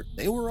smart.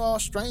 They were all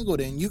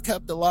strangled and you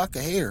kept a lock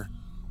of hair.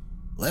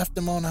 Left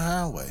them on the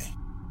highway.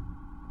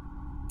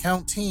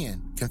 Count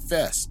 10.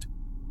 Confessed,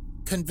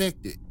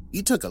 convicted.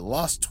 You took a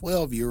lost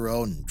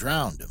 12-year-old and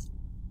drowned him.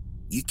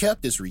 You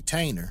kept his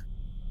retainer.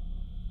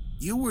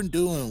 You were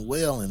doing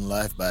well in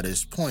life by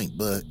this point,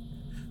 but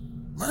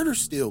murder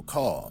still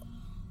called,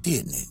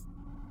 didn't it?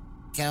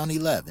 Count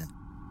 11.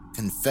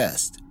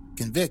 Confessed,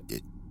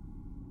 convicted.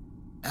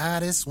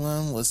 This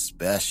one was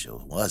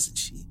special, wasn't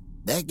she?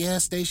 That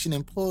gas station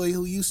employee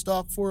who you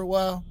stalked for a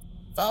while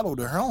followed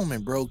her home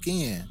and broke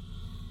in.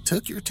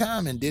 Took your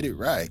time and did it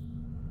right.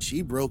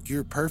 She broke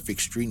your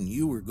perfect street and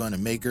you were going to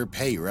make her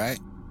pay, right?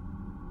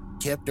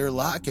 Kept her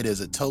locket as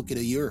a token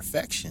of your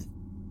affection.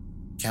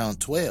 Count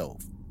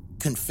 12.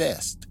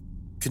 Confessed,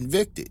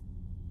 convicted.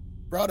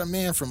 Brought a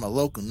man from a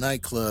local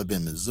nightclub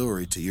in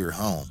Missouri to your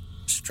home.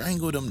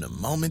 Strangled him the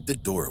moment the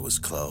door was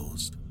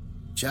closed.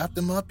 Chopped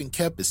him up and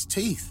kept his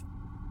teeth.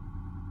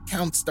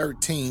 Counts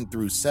 13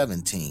 through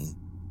 17.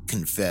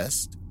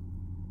 Confessed,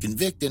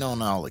 convicted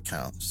on all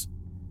accounts.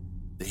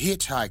 The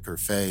hitchhiker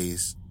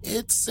phase,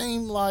 it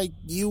seemed like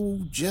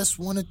you just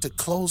wanted to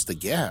close the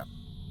gap.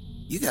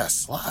 You got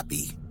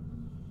sloppy.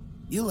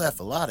 You left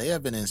a lot of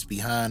evidence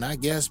behind, I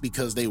guess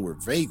because they were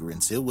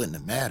vagrants, it wouldn't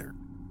have mattered.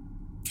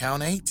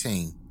 Count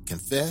 18.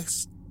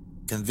 Confessed,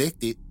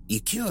 convicted. You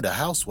killed a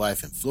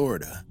housewife in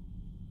Florida.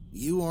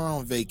 You were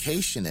on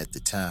vacation at the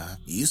time.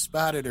 You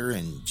spotted her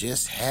and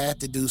just had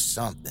to do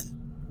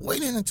something.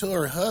 Waited until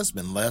her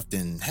husband left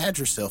and had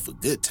yourself a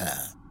good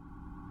time.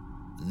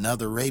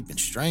 Another rape and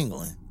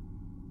strangling.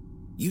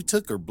 You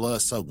took her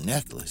blood-soaked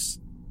necklace.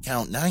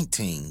 Count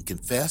 19.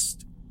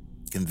 Confessed,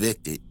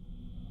 convicted.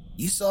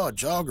 You saw a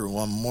jogger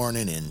one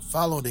morning and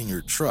followed in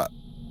your truck.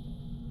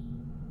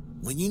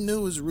 When you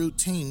knew his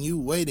routine, you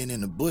waited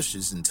in the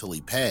bushes until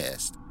he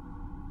passed.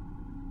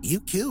 You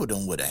killed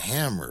him with a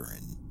hammer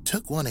and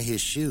took one of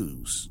his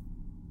shoes.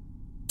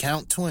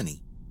 Count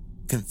 20.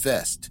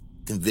 Confessed.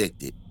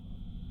 Convicted.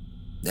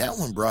 That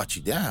one brought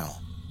you down.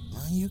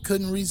 Well, you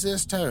couldn't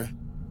resist her.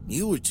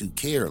 You were too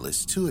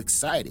careless, too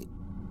excited.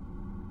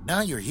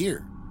 Now you're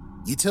here.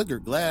 You took her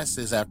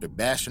glasses after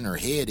bashing her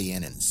head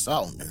in and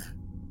insulting her.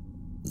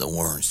 The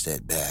Warren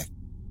sat back,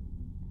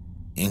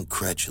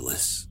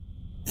 incredulous,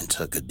 and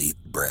took a deep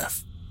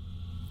breath.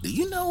 Do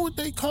you know what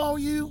they call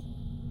you?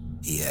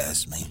 He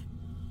asked me.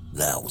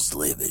 I was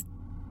livid.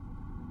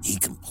 He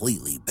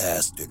completely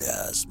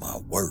bastardized my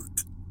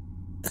work.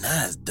 And I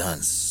had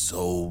done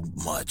so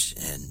much,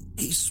 and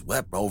he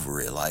swept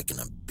over it like an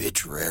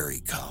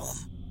obituary column.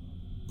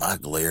 I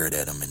glared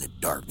at him in the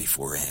dark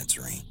before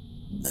answering.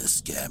 The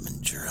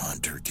scavenger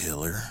hunter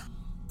killer.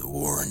 The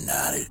Warren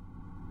nodded.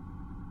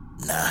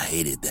 And I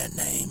hated that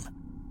name.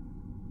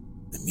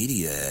 The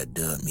media had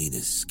dubbed me the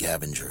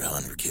scavenger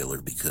hunter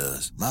killer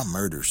because my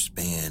murders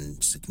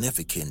spanned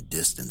significant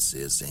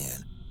distances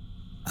and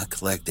I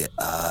collected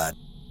odd,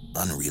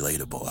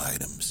 unrelatable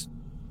items.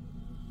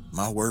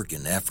 My work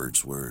and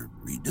efforts were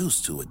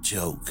reduced to a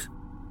joke.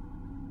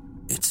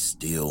 It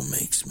still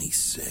makes me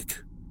sick.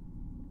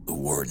 The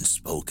warden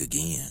spoke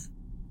again.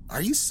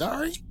 Are you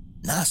sorry?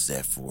 And I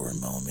sat for a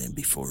moment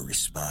before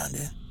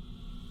responding.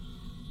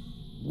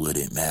 Would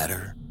it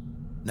matter?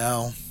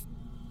 No,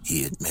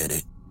 he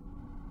admitted.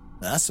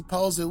 I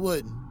suppose it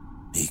wouldn't,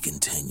 he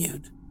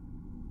continued.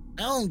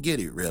 I don't get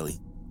it, really.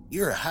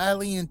 You're a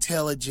highly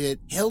intelligent,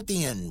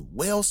 healthy, and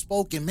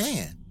well-spoken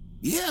man.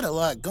 You had a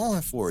lot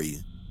going for you.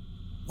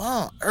 Why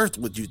on earth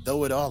would you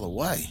throw it all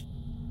away?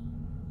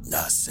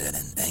 I said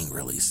in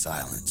angrily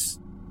silence.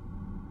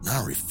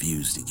 I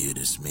refused to give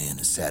this man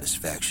the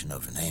satisfaction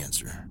of an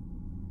answer.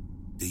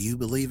 Do you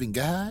believe in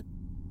God?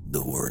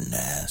 The warden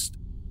asked.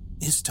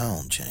 His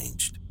tone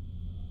changed.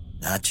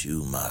 I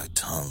chewed my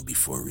tongue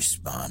before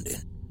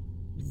responding.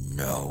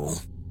 No.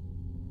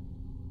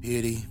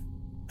 Pity,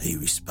 he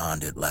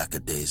responded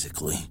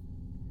lackadaisically,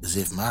 as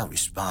if my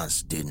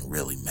response didn't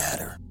really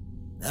matter.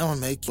 That would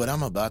make what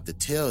I'm about to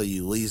tell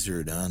you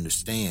easier to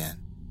understand.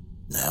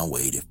 I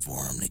waited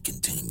for him to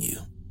continue.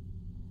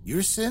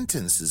 Your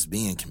sentence is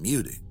being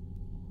commuted.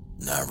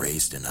 I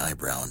raised an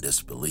eyebrow in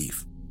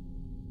disbelief.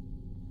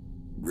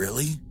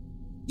 Really?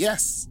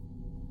 Yes.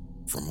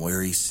 From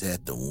where he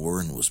sat, the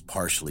warden was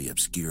partially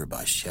obscured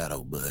by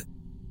shadow, but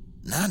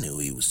I knew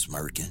he was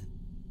smirking.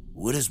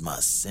 What does my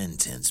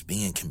sentence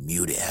being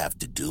commuted have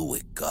to do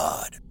with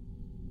God?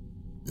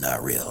 And I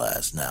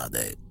realized now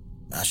that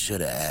I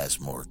should have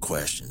asked more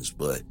questions,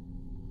 but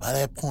by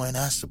that point,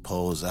 I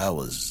suppose I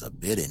was a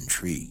bit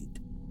intrigued.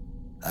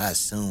 I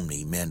assumed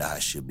he meant I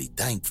should be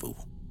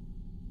thankful.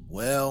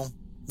 Well,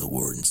 the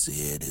warden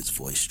said, his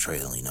voice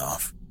trailing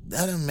off,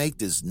 that'll make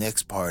this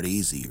next part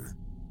easier.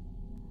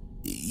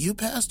 You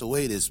passed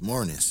away this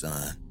morning,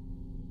 son.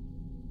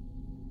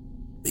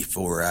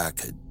 Before I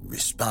could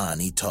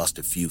respond, he tossed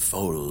a few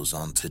photos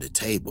onto the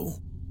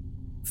table.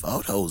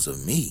 Photos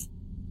of me.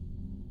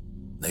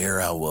 There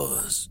I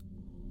was,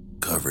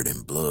 covered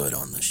in blood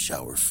on the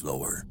shower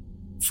floor.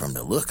 From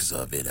the looks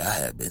of it, I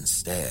had been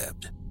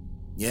stabbed.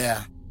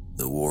 Yeah,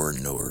 the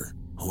warden, or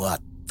who I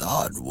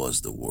thought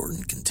was the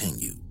warden,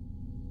 continued.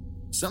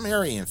 Some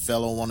Aryan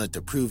fellow wanted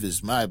to prove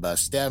his mind by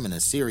stabbing a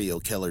serial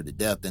killer to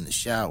death in the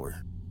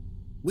shower.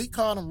 We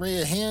caught him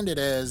red-handed,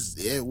 as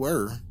it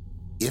were.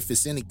 If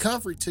it's any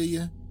comfort to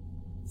you,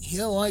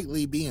 he'll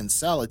likely be in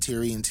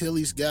solitary until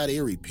he's got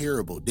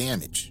irreparable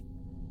damage.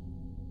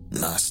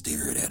 And I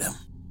stared at him.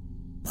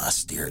 I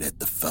stared at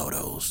the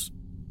photos.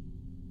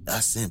 I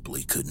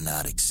simply could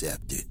not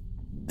accept it.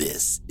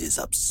 This is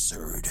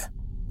absurd.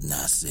 And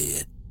I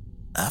said,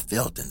 I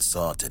felt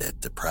insulted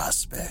at the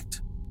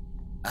prospect.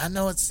 I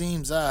know it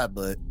seems odd,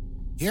 but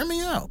hear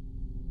me out.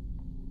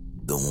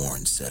 The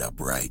warden sat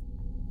upright,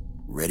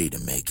 ready to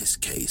make his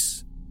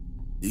case.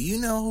 Do you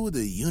know who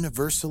the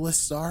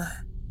Universalists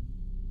are?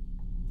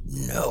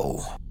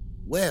 No.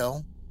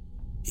 Well,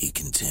 he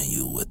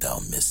continued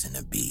without missing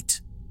a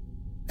beat.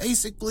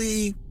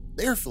 Basically,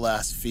 their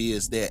philosophy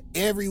is that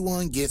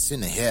everyone gets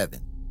into heaven,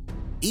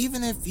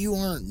 even if you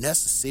aren't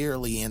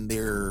necessarily in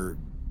their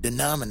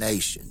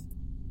denomination.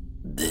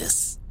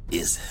 This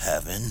is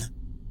heaven?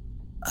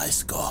 I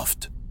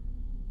scoffed.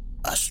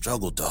 I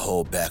struggled to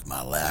hold back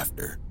my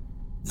laughter.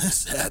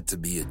 This had to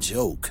be a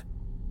joke.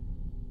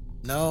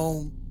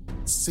 No,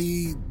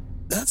 see,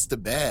 that's the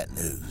bad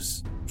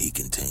news, he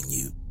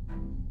continued.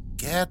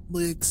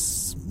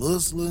 Catholics,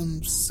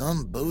 Muslims,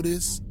 some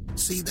Buddhists,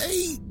 see,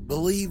 they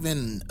believe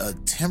in a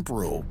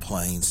temporal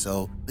plane,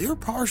 so they're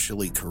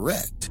partially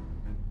correct.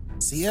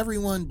 See,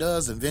 everyone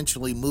does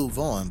eventually move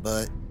on,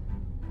 but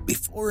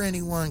before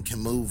anyone can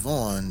move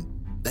on,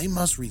 they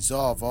must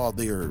resolve all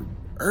their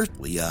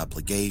earthly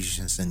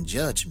obligations and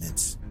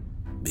judgments.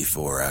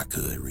 Before I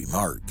could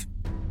remark,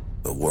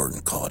 the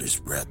warden caught his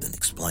breath and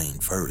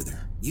explained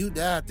further. You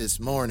died this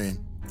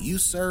morning. You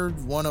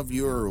served one of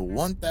your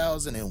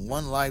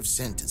 1001 life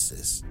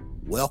sentences.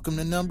 Welcome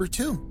to number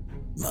 2.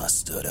 I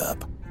stood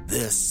up.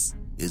 This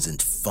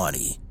isn't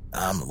funny.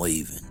 I'm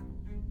leaving.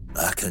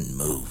 I couldn't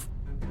move.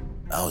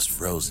 I was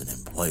frozen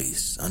in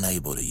place,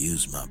 unable to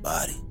use my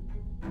body.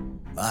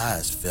 My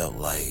eyes felt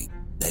like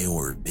they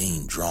were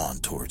being drawn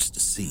towards the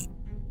seat.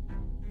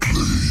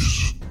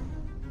 Please.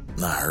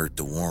 I heard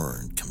the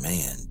warned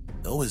command,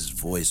 though his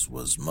voice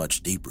was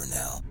much deeper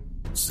now,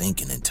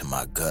 sinking into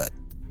my gut.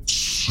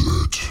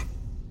 Sit.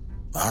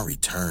 I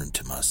returned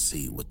to my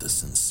seat with a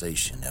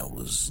sensation that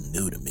was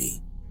new to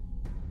me.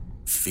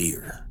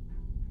 Fear.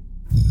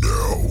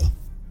 No.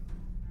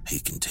 He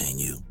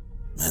continued,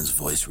 his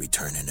voice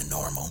returning to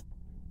normal.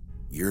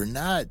 You're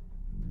not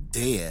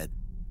dead.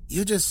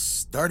 You just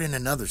start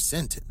another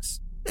sentence.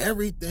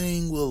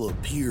 Everything will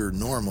appear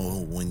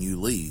normal when you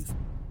leave.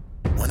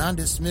 When I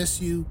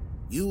dismiss you,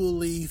 you will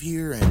leave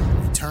here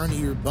and return to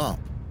your bunk.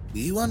 Do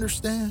you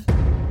understand?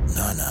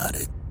 I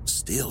nodded,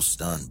 still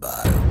stunned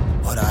by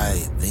what I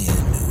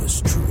then knew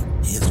was true.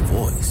 His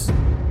voice.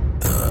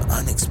 The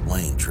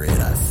unexplained dread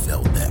I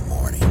felt that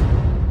morning.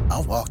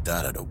 I walked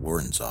out of the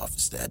warden's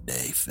office that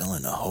day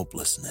feeling a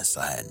hopelessness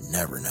I had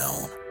never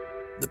known.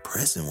 The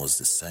prison was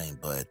the same,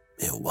 but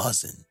it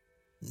wasn't.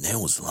 It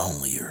was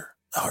lonelier,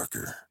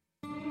 darker.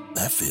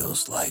 That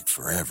feels like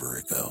forever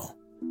ago.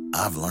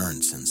 I've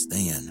learned since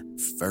then,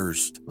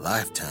 first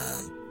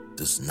lifetime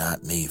does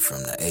not mean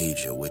from the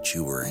age at which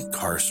you were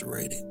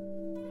incarcerated.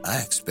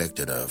 I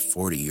expected a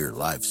 40-year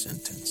life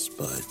sentence,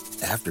 but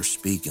after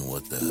speaking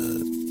with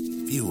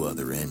a few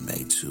other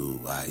inmates who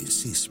I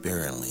see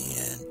sparingly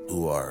and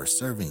who are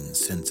serving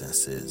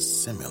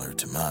sentences similar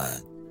to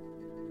mine,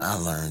 I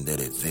learned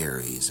that it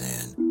varies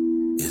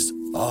and is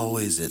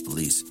always at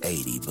least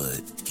 80,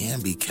 but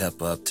can be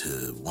kept up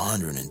to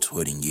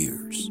 120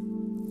 years.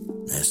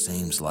 It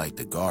seems like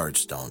the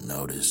guards don't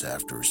notice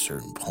after a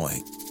certain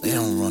point. They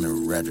don't run a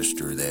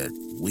register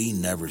that we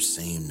never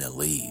seem to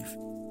leave.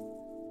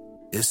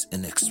 It's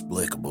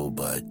inexplicable,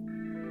 but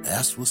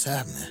that's what's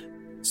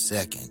happening.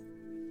 Second,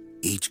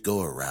 each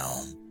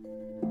go-around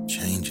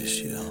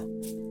changes you.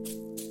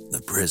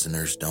 The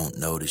prisoners don't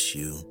notice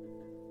you.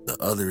 The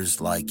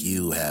others, like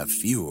you, have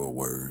fewer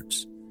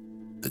words.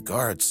 The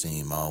guards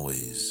seem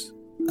always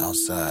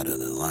outside of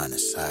the line of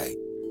sight.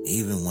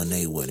 Even when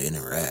they would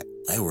interact,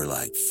 they were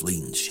like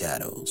fleeting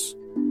shadows.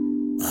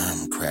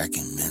 I'm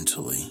cracking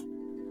mentally.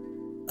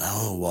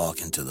 I will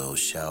walk into those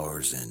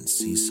showers and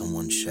see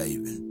someone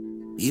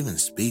shaving, even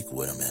speak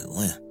with them at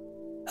length.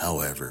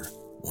 However,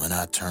 when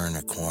I turn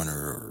a corner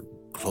or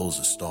close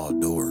a stall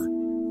door,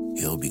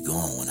 he'll be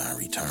gone when I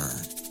return.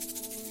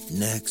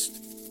 Next,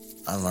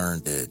 I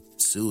learned that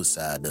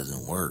suicide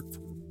doesn't work.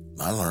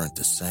 I learned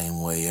the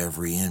same way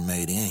every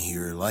inmate in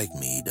here like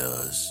me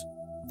does.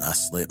 I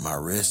slit my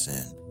wrists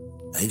and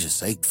they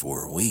just ached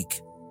for a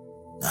week.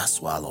 I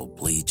swallowed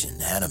bleach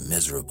and had a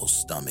miserable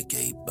stomach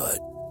ache, but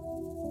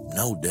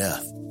no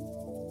death.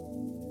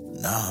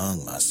 And I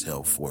hung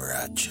myself where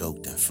I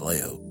choked and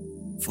flailed,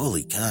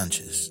 fully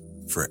conscious,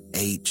 for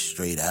 8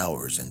 straight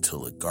hours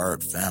until a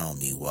guard found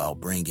me while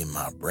bringing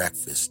my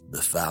breakfast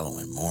the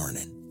following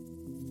morning.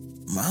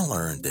 I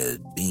learned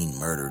that being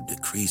murdered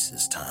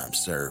decreases time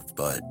served,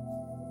 but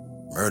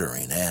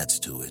murdering adds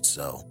to it,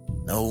 so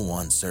no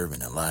one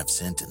serving a life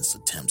sentence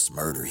attempts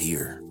murder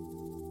here.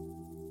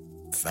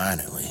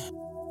 Finally,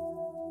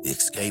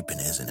 escaping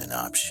isn't an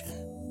option.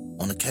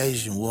 On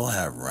occasion, we'll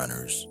have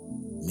runners,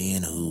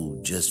 men who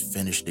just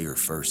finished their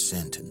first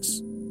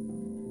sentence.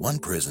 One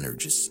prisoner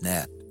just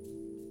snapped.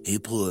 He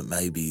pulled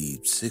maybe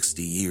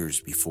 60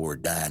 years before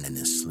dying in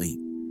his sleep.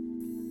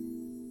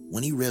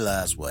 When he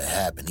realized what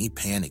happened, he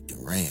panicked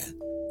and ran.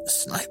 The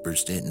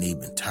snipers didn't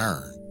even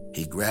turn.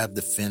 He grabbed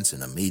the fence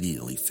and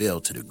immediately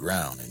fell to the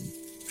ground and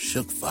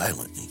shook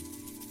violently.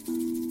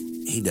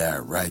 He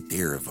died right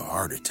there of a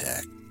heart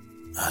attack.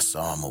 I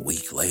saw him a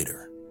week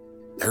later.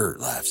 3rd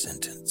life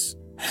sentence,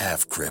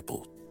 half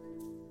crippled.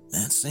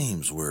 It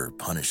seems we're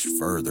punished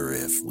further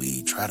if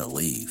we try to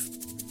leave.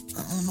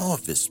 I don't know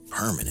if it's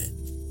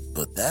permanent,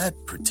 but that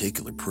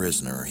particular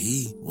prisoner,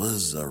 he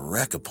was a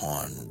wreck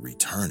upon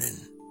returning.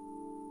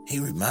 He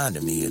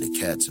reminded me of the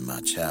cats in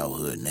my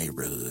childhood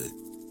neighborhood,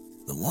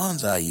 the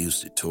ones I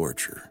used to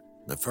torture.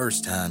 The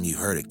first time you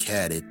hurt a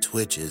cat, it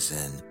twitches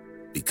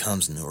and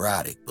becomes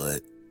neurotic,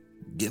 but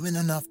given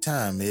enough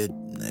time, it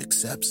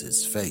accepts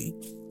its fate.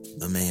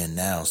 The man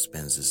now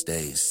spends his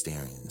days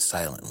staring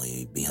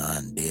silently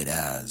behind dead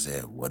eyes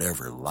at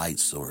whatever light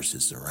source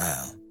is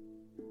around.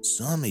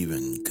 Some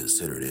even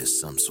consider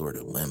this some sort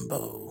of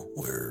limbo,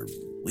 where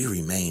we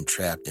remain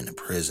trapped in a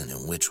prison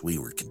in which we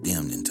were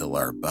condemned until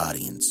our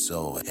body and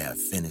soul have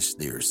finished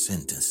their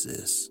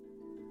sentences.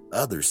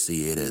 Others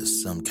see it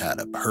as some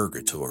kind of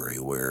purgatory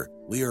where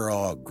we are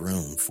all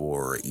groomed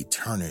for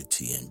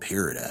eternity in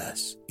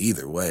paradise.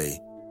 Either way,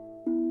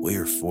 we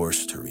are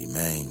forced to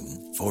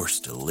remain,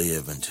 forced to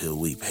live until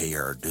we pay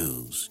our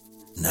dues,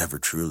 never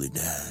truly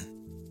done.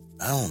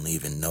 I don't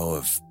even know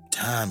if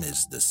time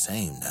is the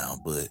same now,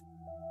 but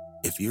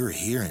if you're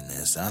hearing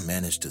this, I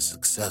managed to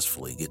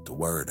successfully get the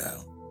word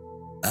out.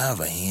 I have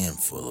a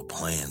handful of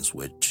plans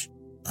which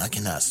I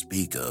cannot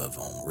speak of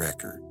on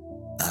record.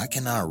 I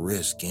cannot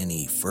risk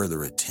any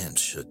further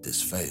attempts should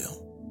this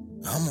fail.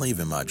 I'm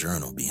leaving my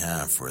journal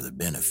behind for the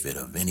benefit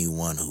of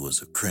anyone who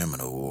is a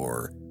criminal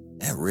or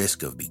at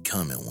risk of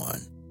becoming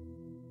one.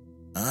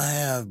 I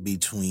have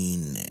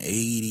between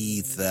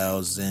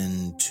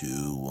 80,000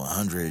 to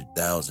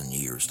 100,000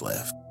 years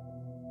left.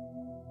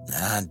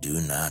 I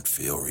do not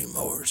feel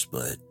remorse,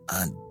 but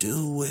I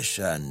do wish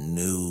I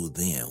knew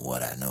then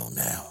what I know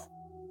now.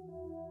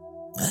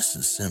 This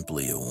is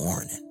simply a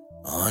warning.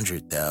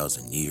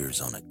 100,000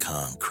 years on a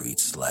concrete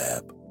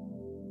slab,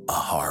 a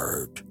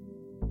hard,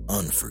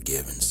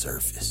 unforgiving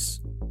surface.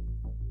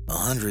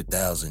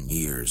 100,000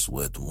 years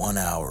with 1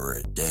 hour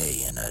a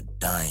day in a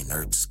dying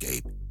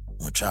earthscape,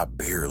 which I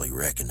barely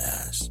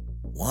recognize.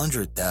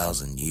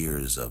 100,000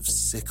 years of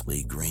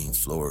sickly green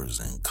floors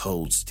and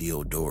cold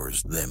steel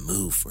doors that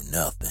move for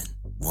nothing.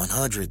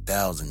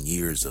 100,000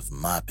 years of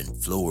mopping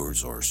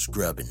floors or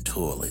scrubbing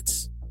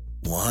toilets.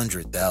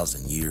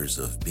 100,000 years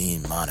of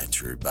being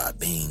monitored by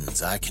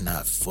beings I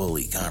cannot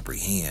fully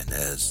comprehend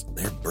as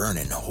their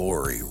burning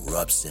horror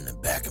erupts in the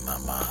back of my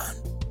mind.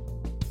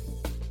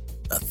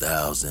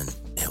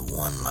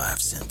 1,001 life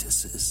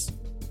sentences.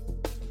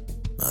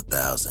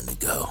 1,000 to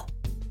go.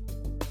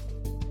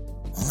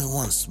 Only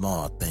one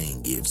small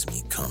thing gives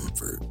me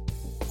comfort.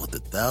 With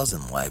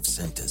 1,000 life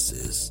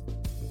sentences,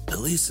 at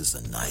least it's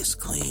a nice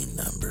clean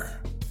number.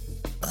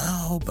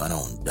 I hope I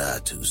don't die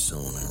too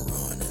soon and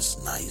ruin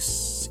this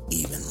nice,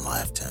 even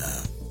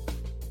lifetime,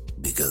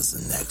 because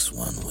the next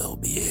one will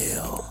be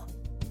hell.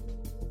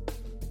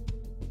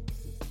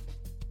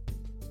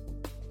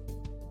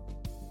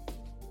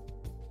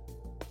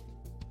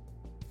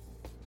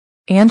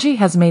 Angie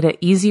has made it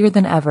easier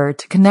than ever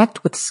to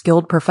connect with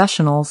skilled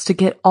professionals to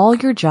get all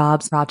your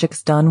jobs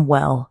projects done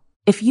well.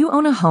 If you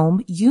own a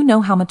home, you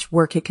know how much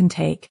work it can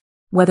take,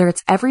 whether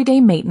it's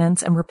everyday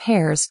maintenance and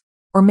repairs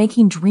or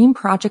making dream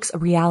projects a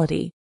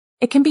reality.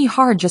 It can be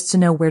hard just to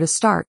know where to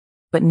start,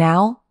 but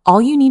now all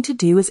you need to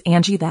do is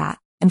Angie that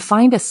and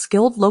find a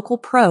skilled local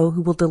pro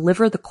who will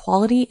deliver the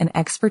quality and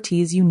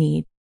expertise you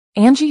need.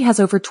 Angie has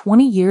over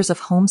 20 years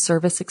of home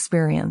service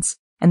experience,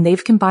 and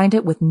they've combined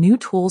it with new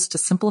tools to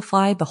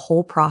simplify the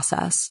whole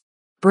process.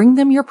 Bring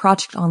them your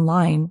project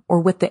online or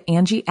with the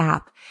Angie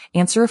app,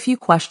 answer a few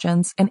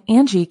questions, and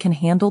Angie can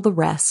handle the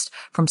rest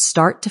from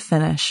start to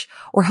finish,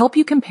 or help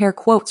you compare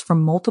quotes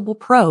from multiple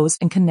pros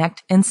and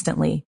connect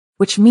instantly,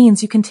 which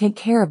means you can take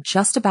care of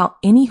just about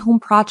any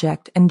home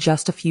project in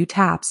just a few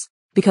taps.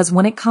 Because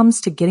when it comes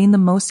to getting the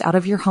most out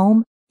of your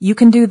home, you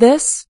can do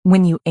this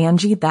when you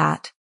Angie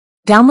that.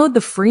 Download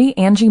the free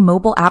Angie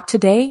mobile app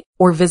today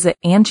or visit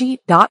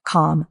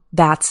Angie.com.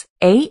 That's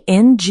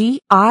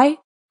ANGI.com.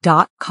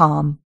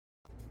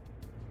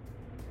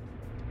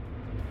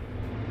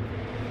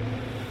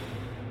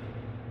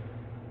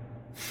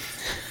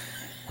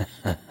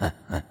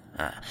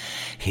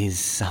 His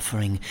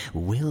suffering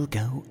will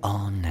go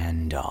on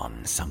and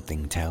on,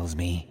 something tells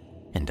me,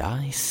 and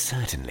I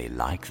certainly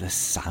like the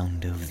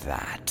sound of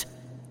that.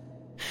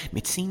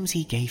 It seems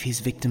he gave his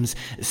victims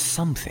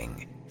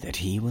something that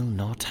he will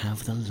not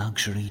have the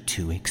luxury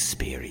to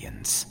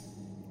experience.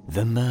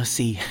 The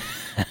mercy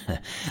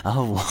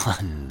of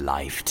one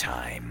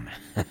lifetime.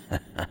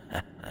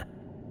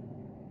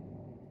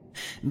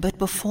 But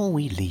before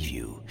we leave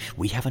you,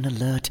 we have an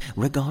alert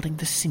regarding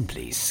the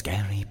Simply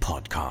Scary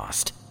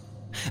podcast.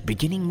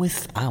 Beginning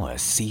with our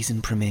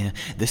season premiere,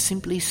 the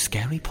Simply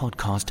Scary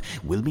podcast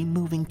will be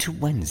moving to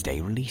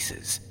Wednesday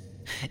releases.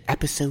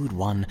 Episode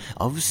 1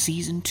 of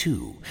Season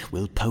 2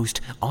 will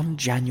post on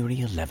January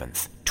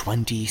 11th,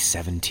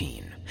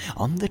 2017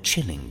 on the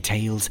Chilling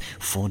Tales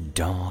for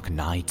Dark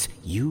Night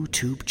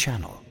YouTube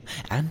channel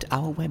and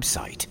our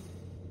website.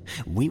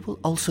 We will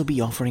also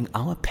be offering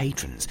our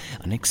patrons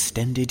an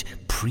extended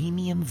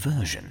premium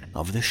version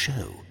of the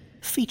show,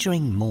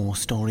 featuring more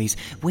stories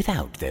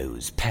without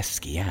those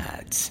pesky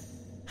ads.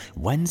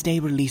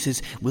 Wednesday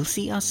releases will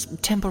see us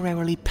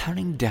temporarily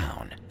paring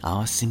down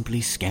our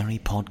Simply Scary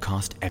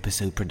podcast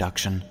episode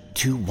production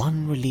to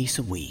one release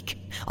a week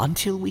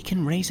until we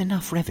can raise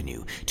enough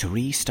revenue to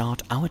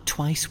restart our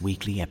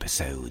twice-weekly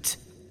episodes.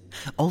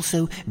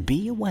 Also,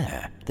 be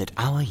aware that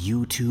our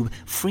YouTube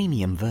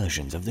freemium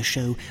versions of the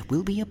show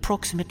will be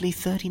approximately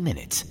 30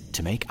 minutes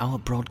to make our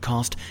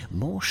broadcast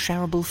more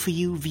shareable for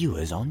you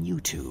viewers on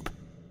YouTube.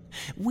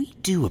 We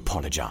do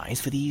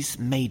apologize for these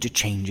major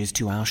changes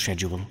to our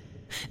schedule,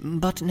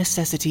 but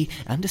necessity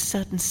and a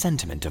certain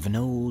sentiment of an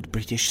old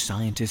British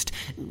scientist,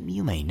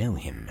 you may know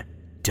him,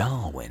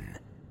 Darwin,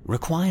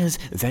 requires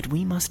that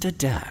we must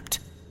adapt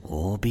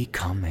or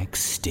become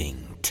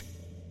extinct.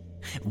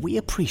 We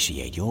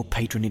appreciate your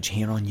patronage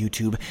here on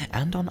YouTube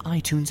and on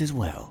iTunes as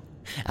well,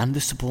 and the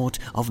support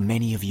of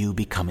many of you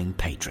becoming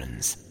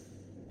patrons.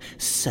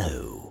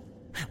 So,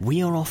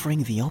 we are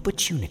offering the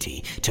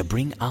opportunity to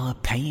bring our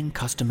paying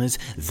customers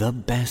the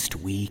best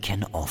we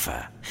can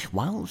offer,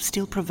 while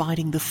still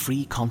providing the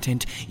free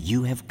content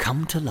you have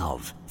come to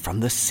love from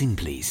the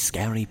Simply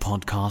Scary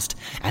podcast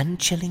and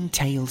Chilling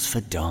Tales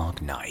for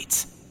Dark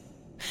Nights.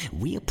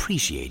 We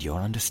appreciate your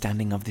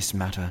understanding of this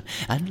matter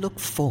and look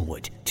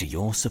forward to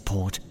your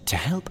support to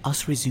help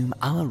us resume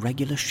our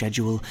regular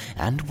schedule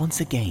and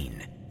once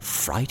again,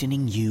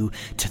 frightening you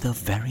to the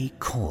very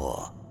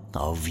core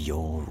of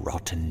your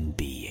rotten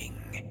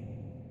being.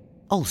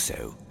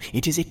 Also,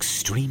 it is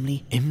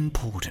extremely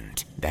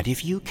important that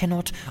if you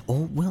cannot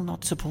or will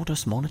not support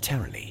us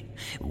monetarily,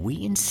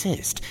 we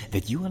insist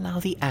that you allow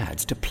the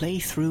ads to play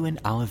through in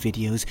our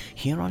videos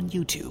here on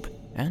YouTube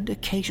and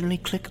occasionally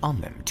click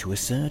on them to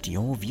assert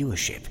your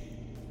viewership.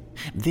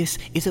 This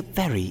is a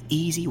very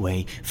easy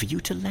way for you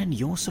to lend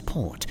your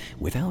support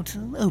without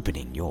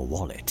opening your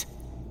wallet.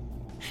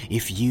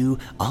 If you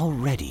are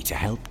ready to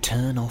help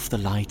turn off the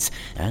lights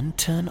and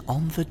turn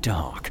on the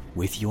dark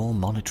with your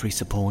monetary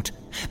support,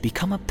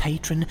 become a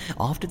patron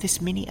after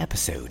this mini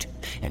episode,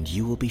 and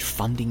you will be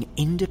funding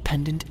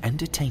independent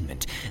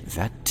entertainment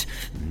that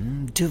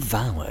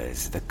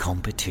devours the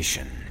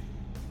competition.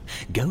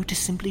 Go to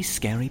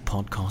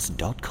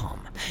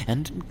simplyscarypodcast.com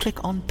and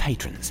click on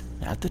Patrons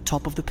at the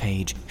top of the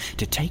page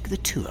to take the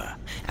tour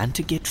and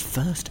to get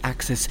first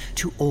access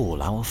to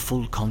all our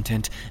full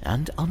content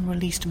and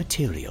unreleased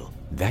material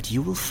that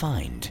you will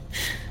find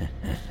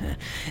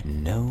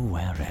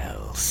nowhere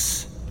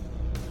else.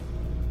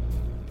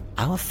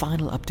 Our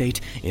final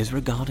update is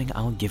regarding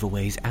our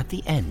giveaways at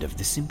the end of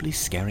the Simply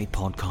Scary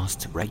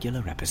Podcast's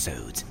regular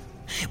episodes.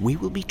 We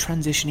will be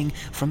transitioning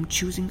from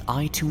choosing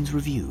iTunes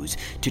reviews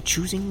to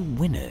choosing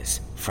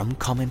winners from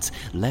comments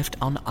left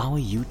on our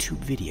YouTube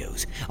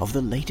videos of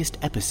the latest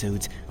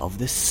episodes of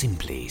the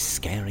Simply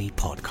Scary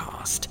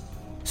Podcast.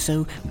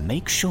 So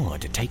make sure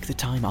to take the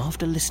time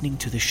after listening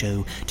to the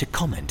show to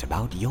comment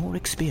about your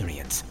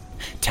experience.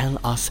 Tell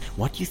us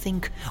what you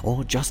think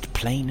or just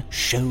plain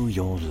show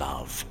your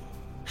love.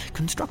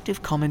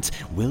 Constructive comments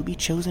will be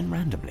chosen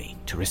randomly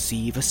to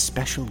receive a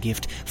special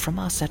gift from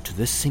us at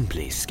the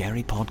Simply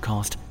Scary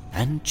Podcast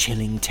and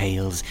Chilling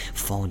Tales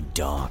for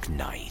Dark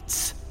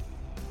Nights.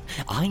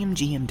 I am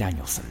GM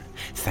Danielson,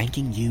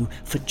 thanking you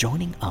for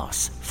joining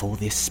us for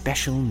this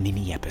special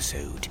mini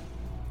episode.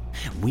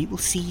 We will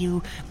see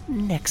you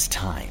next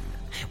time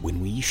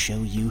when we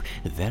show you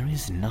there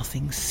is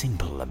nothing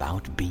simple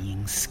about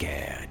being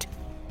scared.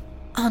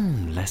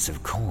 Unless,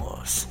 of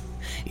course,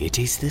 it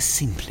is the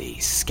Simply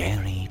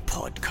Scary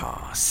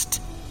Podcast.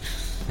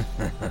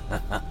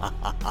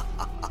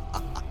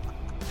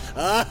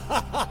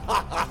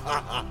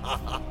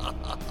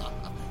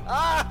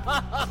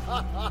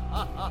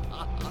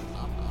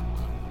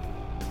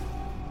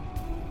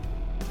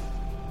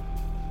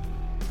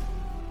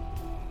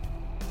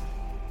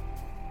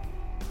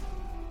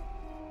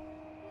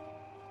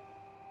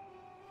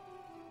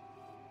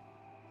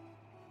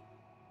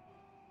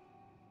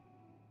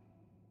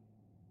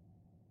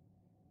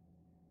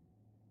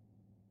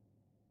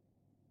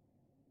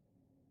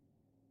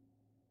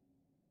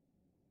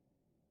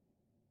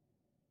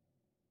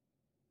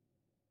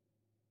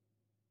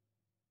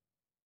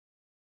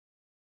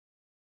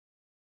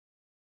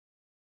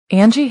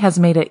 Angie has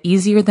made it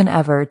easier than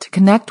ever to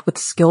connect with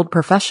skilled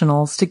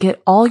professionals to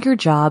get all your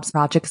jobs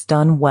projects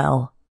done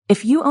well.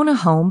 If you own a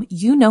home,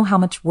 you know how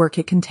much work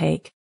it can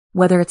take,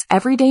 whether it's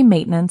everyday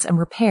maintenance and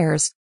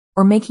repairs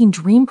or making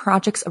dream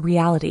projects a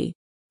reality.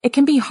 It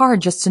can be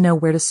hard just to know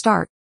where to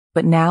start,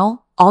 but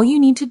now all you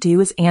need to do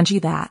is Angie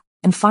that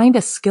and find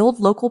a skilled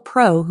local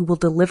pro who will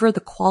deliver the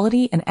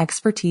quality and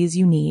expertise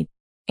you need.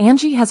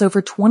 Angie has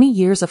over 20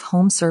 years of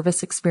home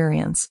service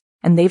experience,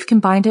 and they've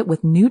combined it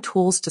with new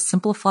tools to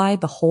simplify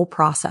the whole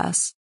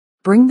process.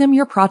 Bring them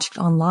your project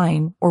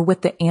online or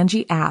with the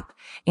Angie app,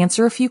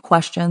 answer a few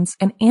questions,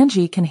 and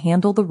Angie can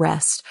handle the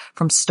rest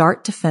from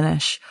start to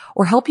finish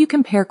or help you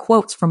compare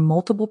quotes from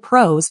multiple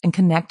pros and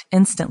connect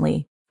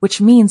instantly,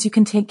 which means you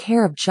can take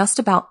care of just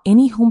about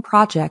any home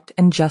project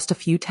in just a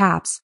few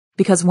taps.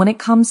 Because when it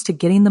comes to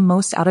getting the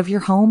most out of your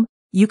home,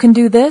 you can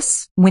do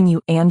this when you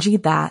Angie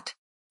that.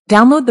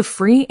 Download the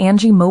free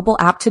Angie mobile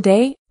app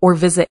today or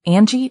visit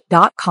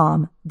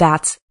Angie.com.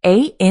 That's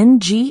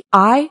ANGI.com.